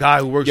 a guy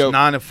who works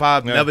 9 to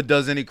 5, never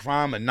does any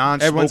crime, a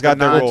non-smoker. Everyone's got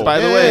their role. By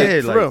the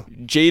way, for real.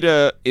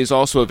 Jada is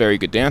also a very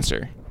good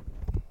dancer.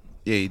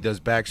 Yeah, he does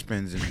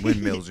backspins and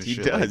windmills and He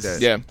shit like does.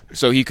 that. Yeah,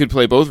 so he could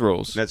play both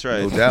roles. That's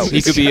right. No doubt. He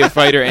could be a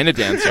fighter and a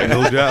dancer.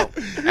 No doubt.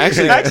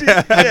 Actually, have you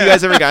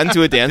guys ever gotten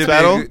to a dance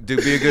battle? To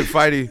be a good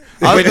fighter.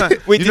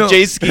 Wait, did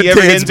Jay Ski ever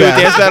get Dance into a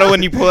battle. dance battle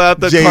when you pull out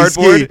the Jay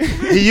cardboard?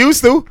 Ski. He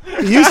used to.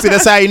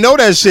 That's how he know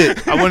that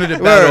shit. I wanted to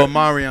battle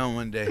Omarion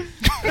one day.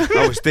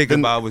 I was thinking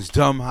about I was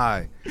dumb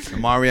high.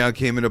 Omarion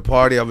came in the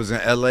party. I was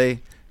in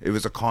L.A. It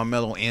was a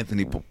Carmelo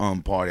Anthony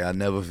party. I'll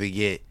never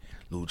forget.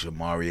 Lucha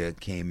Mario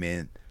came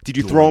in. Did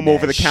you doing throw him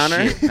over that the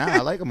counter? shit. Nah, I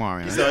like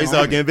Omarion. He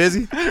started getting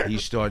busy. He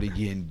started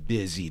getting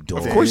busy,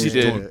 dog. Of course he was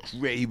did. doing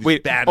great. He was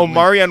Wait, battling.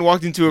 Omarion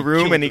walked into a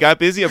room and he got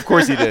busy? Of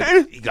course he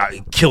did.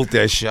 He killed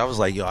that shit. I was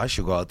like, yo, I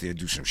should go out there and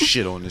do some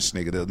shit on this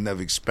nigga. They'll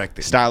never expect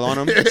it. Style on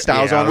him.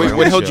 Styles Yeah, on Wait, him.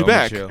 what I'ma held you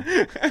chill,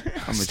 back?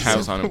 I'm a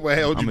Styles on him. What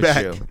held you I'm a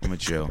back? chill. I'm a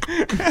chill.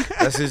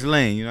 That's his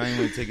lane. You know, I ain't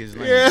gonna take his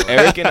lane. Yeah.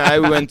 Eric and I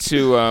went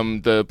to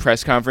the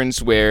press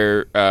conference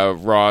where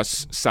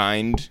Ross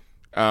signed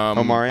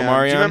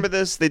Omarion. Do you remember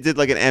this? They did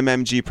like an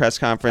MMG press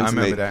conference. I and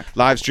remember they that.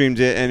 live streamed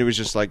it, and it was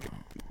just like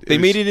They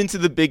made it into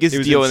the biggest it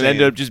was deal and it insane.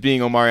 ended up just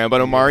being Omarion.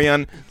 But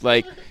Omarion,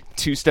 like,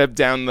 two-stepped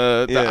down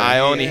the Yeah.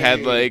 aisle and he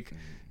had, like,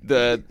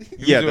 the...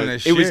 Yeah, doing the-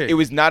 that It was shit. it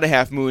was not a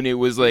half moon. It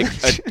was like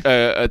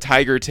a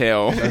tiger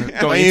tail Why going you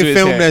into ain't his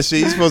film hair. that shit?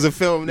 You supposed to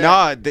film that.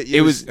 Nah,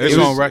 It was- It's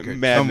on record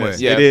madness. somewhere.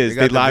 Yeah. It is.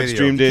 They They got the live video.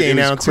 streamed it. Came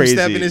It down was crazy.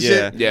 two-stepping and yeah.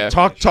 shit? Yeah.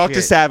 Talk to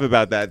Shit. Sav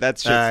about that. That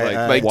shit's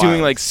Alright, Like wild.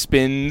 doing like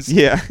spins.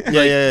 Yeah.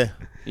 Yeah.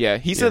 Yeah,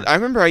 he said. I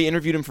remember I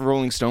interviewed him for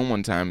Rolling Stone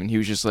one time, and he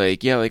was just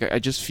like, "Yeah, like I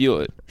just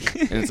feel it,"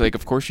 and it's like,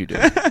 "Of course you do."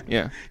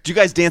 Yeah, Do you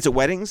guys dance at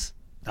weddings?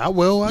 I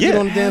will. I Yeah. get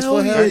on the dance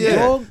floor. Hell Hell yeah, yeah.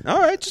 dog. All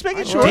right, just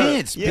making sure.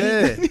 Dance,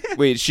 Yeah.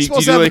 wait, do you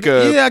Supposed do to like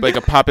have a yeah, I like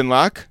a pop and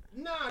lock?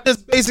 Nah,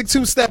 just basic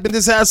two-step and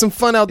just have some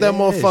fun out that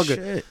motherfucker.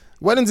 Shit.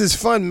 Weddings is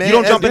fun, man. You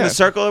don't jump in Yeah. the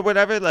circle or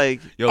whatever, like.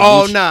 Yo,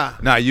 Oh, Luch- nah.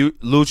 Nah,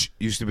 Luch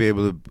used to be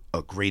able to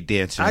a great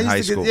dancer in high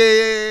used to school. get,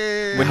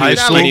 yeah. When Nah, he was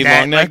not skinny, like that.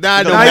 long neck? Like,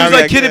 nah, No, no, Nah, he was yeah,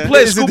 like Kid yeah. and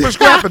Play, Scoop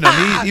scrapping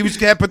him. He was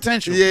had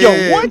potential. Yeah, Yo,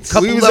 yeah. what?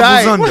 Couple we was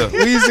levels alright. under.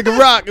 We used to get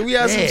rock, and we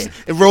had Yeah. some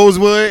in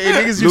Rosewood, and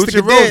niggas used to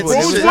Lucha get dance. Rosewood. It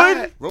was Rosewood?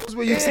 alright.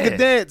 Rosewood used to Yeah. get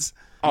dance.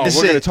 Oh, And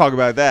we're shit. gonna talk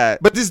about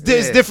that. But this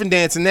Yeah. different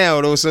dancing now,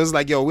 though. So it's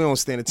like, yo, we don't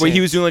stand a chance. Wait,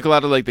 he was doing like a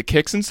lot of like the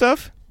kicks and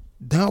stuff,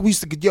 No, we used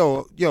to get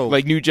yo,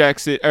 like New Jack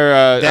or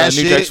that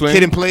New shit. Jack Swing.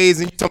 Kid and plays,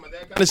 and you talking about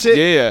that kind of shit.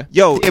 Yeah.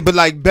 Yo, Yeah, but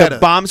like better. the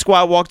Bomb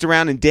Squad walked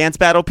around and dance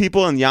battle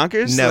people in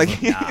Yonkers. Never.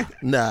 Like,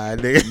 Nah,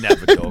 nigga.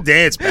 Never, dog.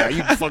 Dance, man.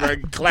 You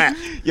fucking clap.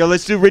 yo,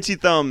 let's do Richie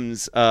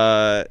Thumbs.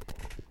 Let's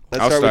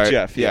I'll start with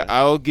Jeff. Yeah,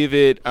 I'll give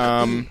it.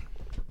 I'm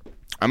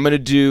gonna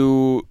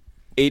do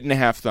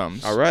 8.5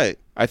 thumbs. All right.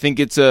 I think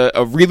it's a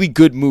really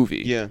good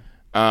movie. Yeah.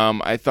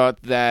 I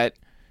thought that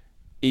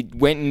it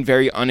went in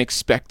very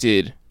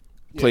unexpected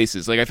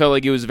places. Like I felt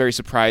like it was a very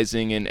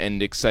surprising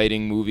and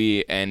exciting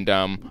movie. And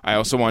I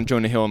also want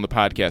Jonah Hill on the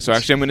podcast. So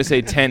actually, I'm going to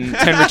say 10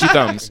 Richie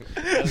thumbs.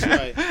 That's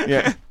right.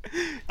 Yeah.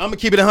 I'm gonna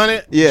keep it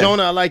 100. Yeah.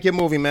 Jonah, I like your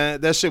movie,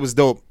 man. That shit was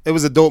dope. It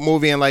was a dope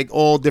movie and like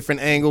all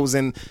different angles.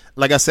 And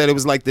like I said, it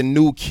was like the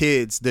new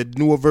Kids, the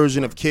newer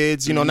version of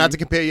Kids. You know, not to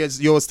compare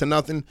yours to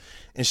nothing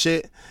and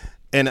shit.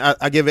 And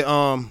I give it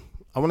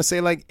I want to say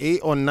like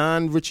 8 or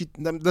 9 Richie.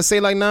 Let's say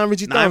like 9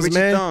 Richie 9 thumbs, Richie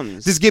man.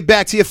 thumbs. Just get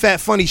back to your fat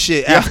funny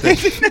shit after.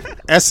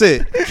 That's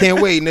it.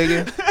 Can't wait,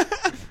 nigga.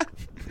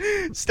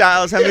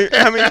 Styles, how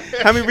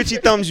many Richie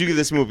Thumbs you give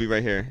this movie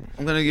right here?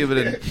 I'm gonna give it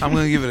a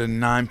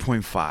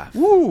 9.5.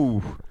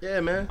 Woo. Yeah,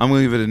 man. I'm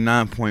gonna give it a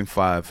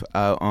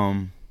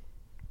 9.5.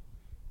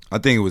 I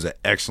think it was an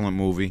excellent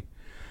movie.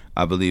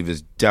 I believe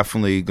it's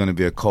definitely gonna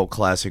be a cult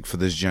classic for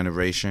this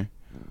generation.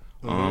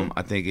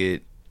 I think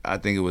it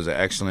was an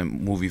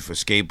excellent movie for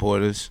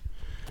skateboarders,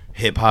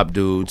 hip hop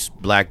dudes,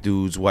 black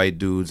dudes, white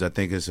dudes. I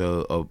think it's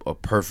a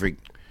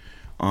perfect.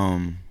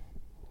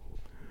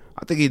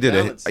 I think he did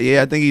Balance.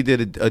 I think he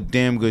did a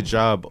damn good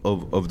job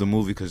of the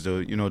movie because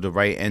the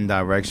right end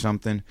directs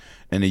something,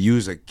 and to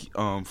use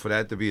for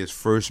that to be his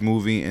first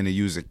movie and to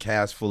use a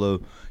cast full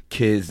of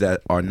kids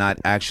that are not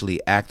actually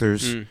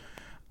actors.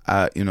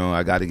 I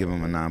got to give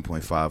him a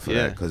 9.5 for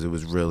Yeah. that because it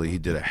was really he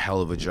did a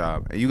hell of a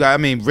job.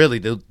 Really,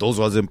 those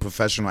wasn't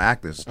professional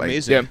actors. Like,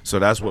 Amazing. Yeah. So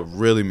that's what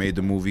really made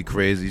the movie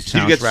crazy. Did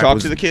you get to talk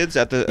to the kids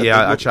at the?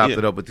 Yeah, I chopped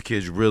it up with the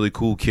kids. Really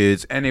cool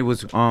kids, and it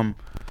was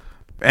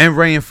and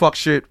Ray and fuck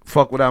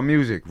with our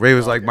music. Ray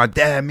was like, my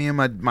dad, me and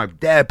my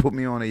dad put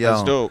me on it, yo.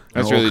 That's dope.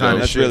 That's all really kind dope. of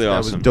That's shit. really That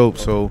awesome. was dope.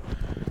 So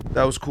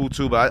that was cool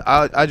too. But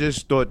I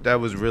just thought that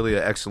was really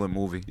an excellent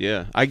movie.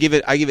 Yeah, I give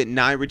it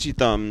 9 Richie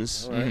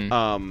Thumbs. You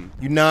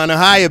 9 or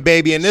higher,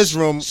 baby, in this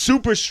room.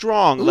 Super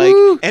strong.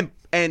 Like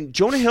and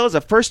Jonah Hill is a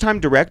first time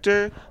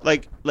director.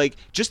 Like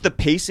just the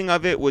pacing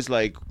of it was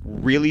like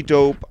really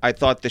dope. I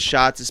thought the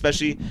shots,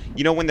 especially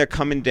when they're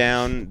coming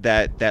down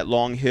that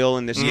long hill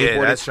and they're Yeah,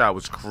 skateboarding, that shot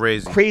was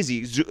crazy.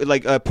 crazy.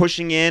 Like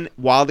pushing in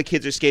while the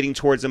kids are skating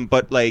towards them,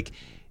 but like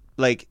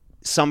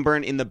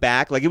sunburn in the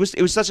back. Like it was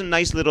such a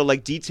nice little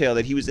like detail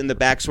that he was in the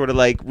back sort of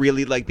like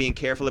really like being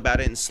careful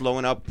about it and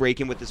slowing up,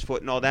 braking with his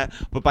foot and all that.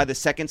 But by the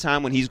second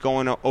time when he's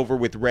going over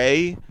with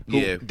Ray,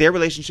 Yeah. their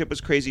relationship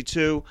was crazy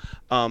too.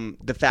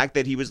 The fact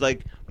that he was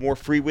like more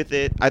free with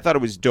it, I thought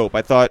it was dope.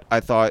 I thought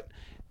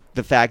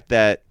the fact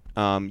that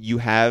you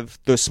have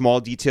the small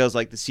details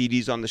like the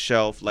CDs on the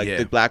shelf, like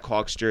the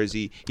Blackhawks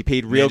jersey. He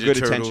paid real Ninja good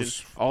Turtles,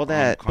 attention. All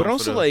that. But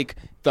also, like,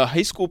 the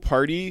high school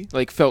party,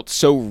 like, felt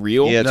so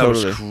real. Yeah, That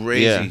totally. was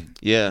crazy.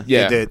 Yeah.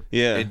 Yeah. It did.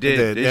 Yeah. It did. It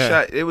did, It yeah.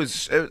 shot. It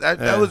was.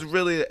 That was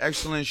really an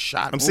excellent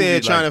shot. I'm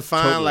saying trying to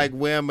find like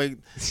where I'm gonna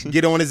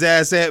get on his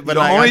ass at, but the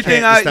like, only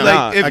thing I can't this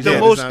time. like, if I the can't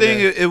most this time, thing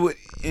man. it would,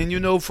 and you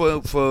know,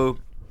 for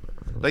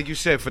like you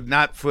said, for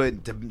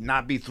it to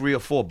not be 3 or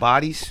 4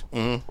 bodies.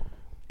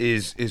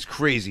 Is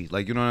crazy.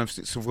 Like, you know what I'm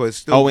saying? So for it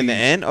still in the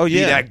end? Oh, be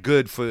yeah. that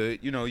good for,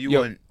 you know, you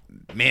want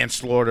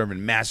manslaughter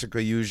and massacre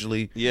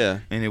usually. Yeah.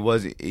 And it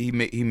was, he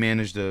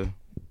managed to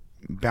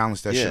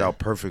balance that shit Yeah. out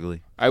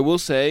perfectly. I will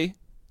say,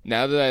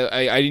 now that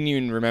I didn't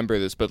even remember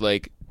this, but,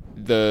 like,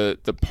 the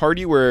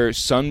party where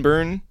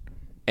Sunburn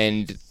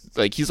and,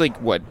 like, he's,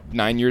 like, what,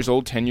 9 years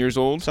old, 10 years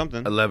old?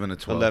 Something. 11 to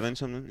 12. 11,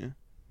 something, yeah.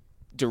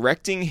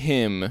 Directing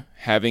him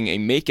having a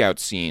makeout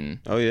scene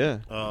Oh, yeah.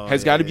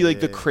 has got to be, like,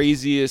 the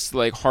craziest,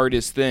 like,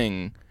 hardest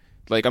thing.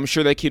 Like, I'm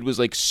sure that kid was,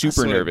 like,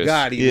 super nervous.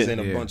 God, he was in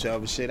a Yeah. bunch of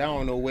other shit. I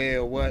don't know where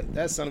or what.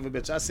 That son of a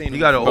bitch. I seen him. You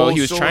got an Well, old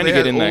he was soul. trying to They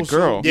get had in that old soul.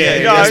 girl. Yeah,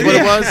 no, that's what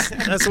yeah. it was.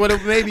 That's what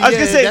it maybe. I was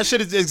gonna say- that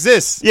shit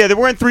exists. Yeah, there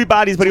weren't 3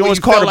 bodies, but he Where almost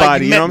you caught felt a like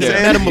body. You know what I'm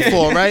met saying? him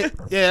before, right?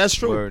 Yeah, that's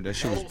true. Word, that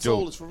shit was Old soul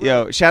dope. is for real.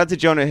 Yo, shout out to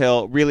Jonah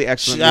Hill. Really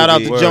excellent Shout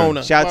out movie. to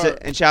Jonah. Shout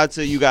Word. out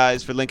to you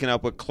guys for linking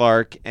up with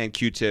Clark and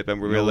Q-Tip,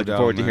 and we're really No looking doubt,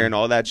 forward to man. hearing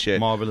all that shit.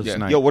 Marvelous Yeah.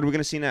 night. Yo, what are we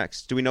gonna see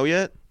next? Do we know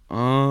yet?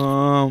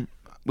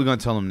 We're gonna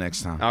tell him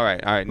next time. All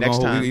right. Next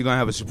time. You're gonna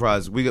have a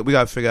surprise. We got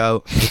to figure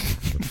out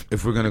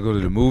if we're gonna go to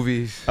the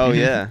movies. Oh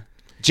yeah.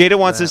 Jada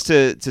wants us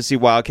to see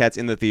Wildcats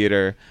in the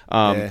theater.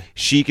 Yeah.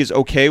 Sheik is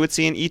okay with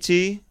seeing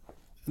E.T.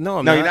 No,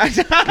 I'm No, not.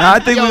 you're not. Nah, I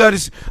think we got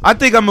to. I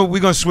think we're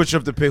gonna switch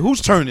up the pick.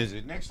 Whose turn is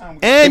it next time?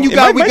 And you It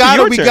got, might be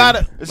your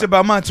turn. It's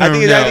about my turn. I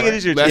think now. it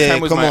is your Last turn. Yeah,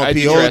 time was come my on, I P,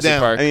 did hold it Jurassic down.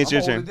 Park. I think it's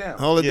your Hold turn. it down.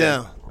 Hold it Yeah.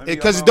 down.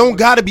 Because it don't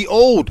gotta be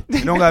old.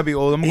 You don't gotta be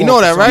old. I'm You going know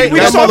for that, right? something. We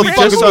just That saw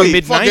motherfucker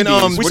mid- fucking,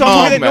 mid-90s. We saw a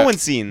movie that no about-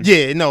 one's seen.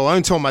 Yeah, no, I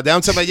ain't talking about that.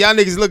 I'm talking about y'all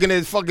niggas looking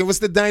at fucking, what's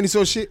the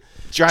dinosaur shit?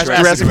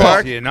 Jurassic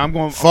Park. Yeah, now I'm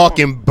going.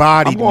 Fucking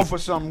body. I'm going for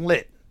something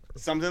lit.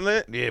 Something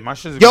lit. Yeah, my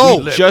shit's Yo, gonna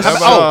be lit. Just How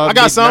about- I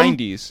got some.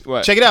 mid-90s.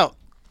 What? Check it out.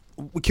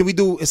 Can we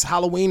do, it's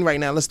Halloween right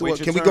now. Let's do Wait it.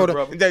 your Can we turn, go to,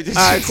 brother.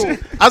 all right, cool.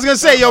 I was going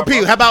to say, yo,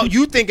 P, how about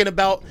you thinking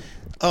about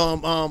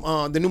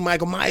the new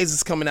Michael Myers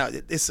is coming out.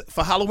 It's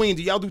for Halloween.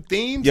 Do y'all do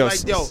themes? Yo,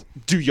 Like, yo.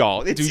 do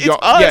y'all? It's, Do it's y'all-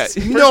 us. yeah. First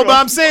No, of but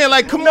all- I'm saying,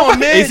 like, come on,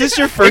 man. Is this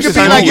your It first could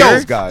be time like, here?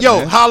 yo, Guys, yo,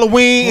 man.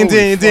 Halloween, and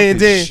Holy then,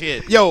 fucking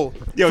shit. yo,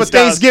 Yo, for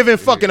Styles. Thanksgiving,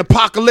 fucking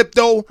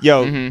Apocalypto.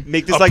 Yo,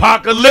 make this like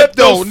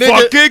Apocalypto,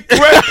 nigga. fucking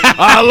crap.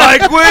 I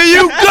like where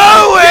you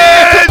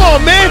going. Come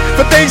on, man.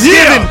 For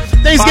Thanksgiving, Yeah.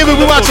 Thanksgiving,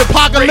 we watch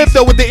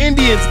Apocalypto with the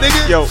Indians,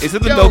 nigga. Yo, Is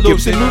it the Yo, Mel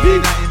Gibson Gibson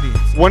movie?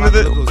 One of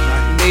the-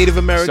 Native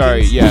Americans.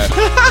 Sorry, yeah.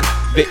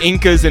 The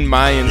Incas and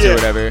Mayans or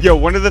whatever. Yo,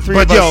 one of the 3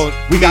 But of us,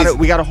 yo,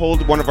 we gotta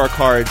hold one of our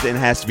cards, and it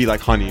has to be like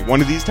Honey.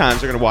 One of these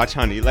times, we're gonna watch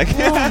Honey. Like,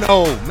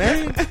 No,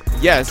 man.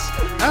 Yes.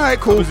 All right,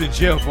 cool. in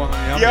jail for me.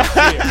 you're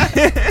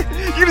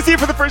gonna see it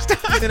for the first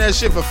time. In that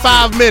shit for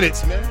 5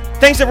 minutes, man.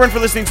 Thanks everyone for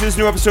listening to this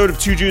new episode of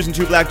Two Jews and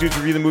Two Black Dudes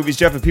Review the Movies.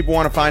 Jeff, if people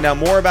want to find out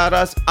more about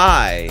us,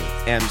 I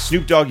am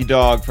Snoop Doggy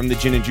Dogg from the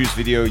Gin and Juice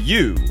video.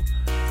 You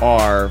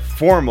are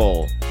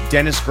formal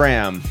Dennis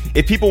Graham.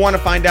 If people want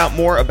to find out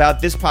more about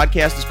this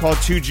podcast, it's called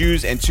Two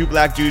Jews and Two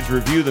Black Dudes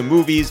Review the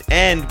Movies,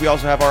 and we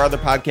also have our other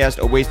podcast,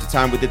 A Waste of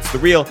Time with It's the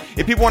Real.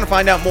 If people want to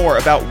find out more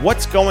about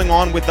what's going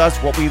on with us,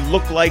 what we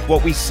look like,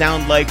 what we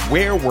sound like,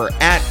 where we're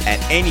at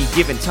any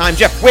given time,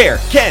 Jeff, where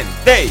can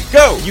they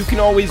go? You can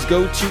always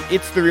go to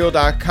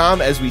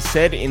itsthereal.com, as we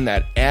said in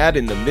that ad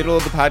in the middle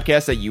of the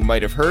podcast that you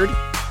might have heard,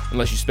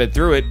 unless you sped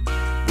through it,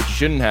 which you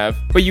shouldn't have.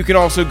 But you can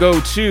also go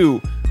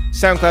to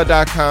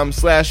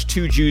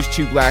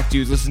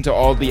SoundCloud.com/2Jews2BlackDudes. Listen to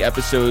all the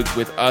episodes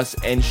with us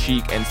and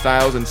Sheik and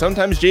Styles and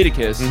sometimes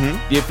Jadakiss,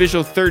 the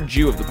official third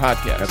Jew of the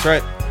podcast. That's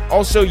right.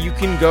 Also, you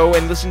can go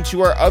and listen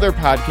to our other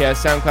podcast,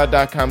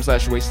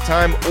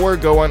 SoundCloud.com/AWasteOfTime, or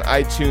go on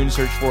iTunes,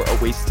 search for A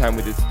Waste of Time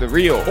with It's the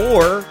Real.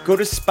 Or go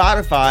to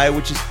Spotify,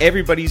 which is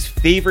everybody's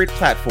favorite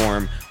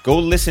platform. Go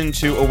listen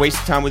to A Waste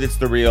of Time with It's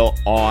the Real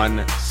on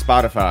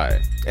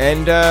Spotify.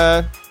 And,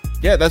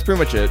 yeah, that's pretty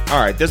much it. All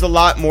right, there's a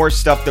lot more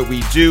stuff that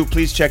we do.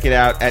 Please check it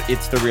out at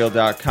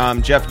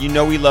itsthereal.com. Jeff, you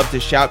know we love to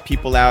shout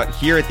people out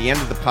here at the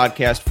end of the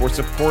podcast for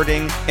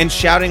supporting and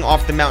shouting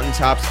off the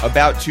mountaintops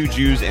about two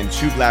Jews and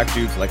two black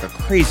dudes like a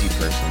crazy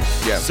person.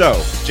 Yeah.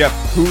 So, Jeff,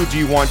 who do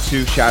you want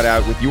to shout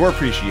out with your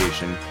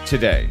appreciation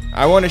today?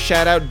 I want to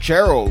shout out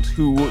Gerald,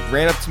 who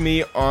ran up to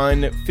me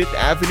on 5th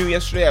Avenue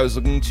yesterday. I was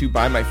looking to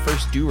buy my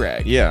first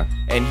do-rag. Yeah.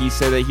 And he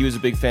said that he was a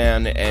big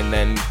fan and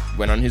then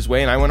went on his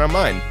way and I went on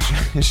mine.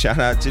 Shout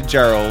out to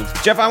Gerald.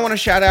 Jeff, I want to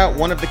shout out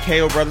one of the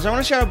KO brothers. I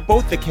want to shout out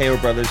both the KO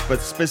brothers, but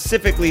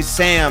specifically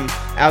Sam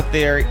out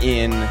there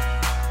in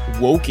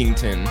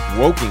Wokington.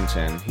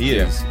 He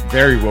is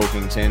very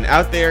Wokington.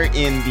 Out there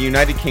in the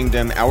United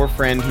Kingdom, our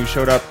friend who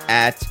showed up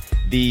at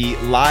the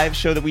live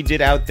show that we did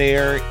out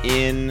there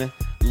in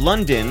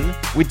London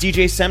with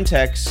DJ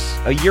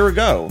Semtex a year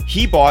ago.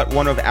 He bought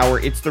one of our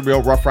It's the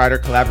Real Rough Rider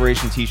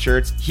collaboration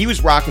t-shirts. He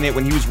was rocking it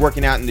when he was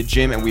working out in the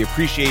gym, and we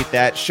appreciate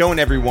that, showing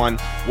everyone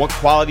what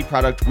quality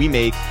product we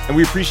make, and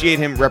we appreciate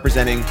him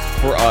representing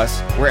for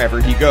us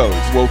wherever he goes.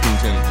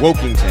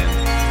 Wokington.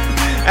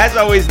 As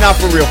always, not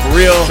for real.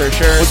 Sure.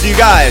 We'll see you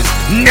guys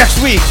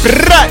next week.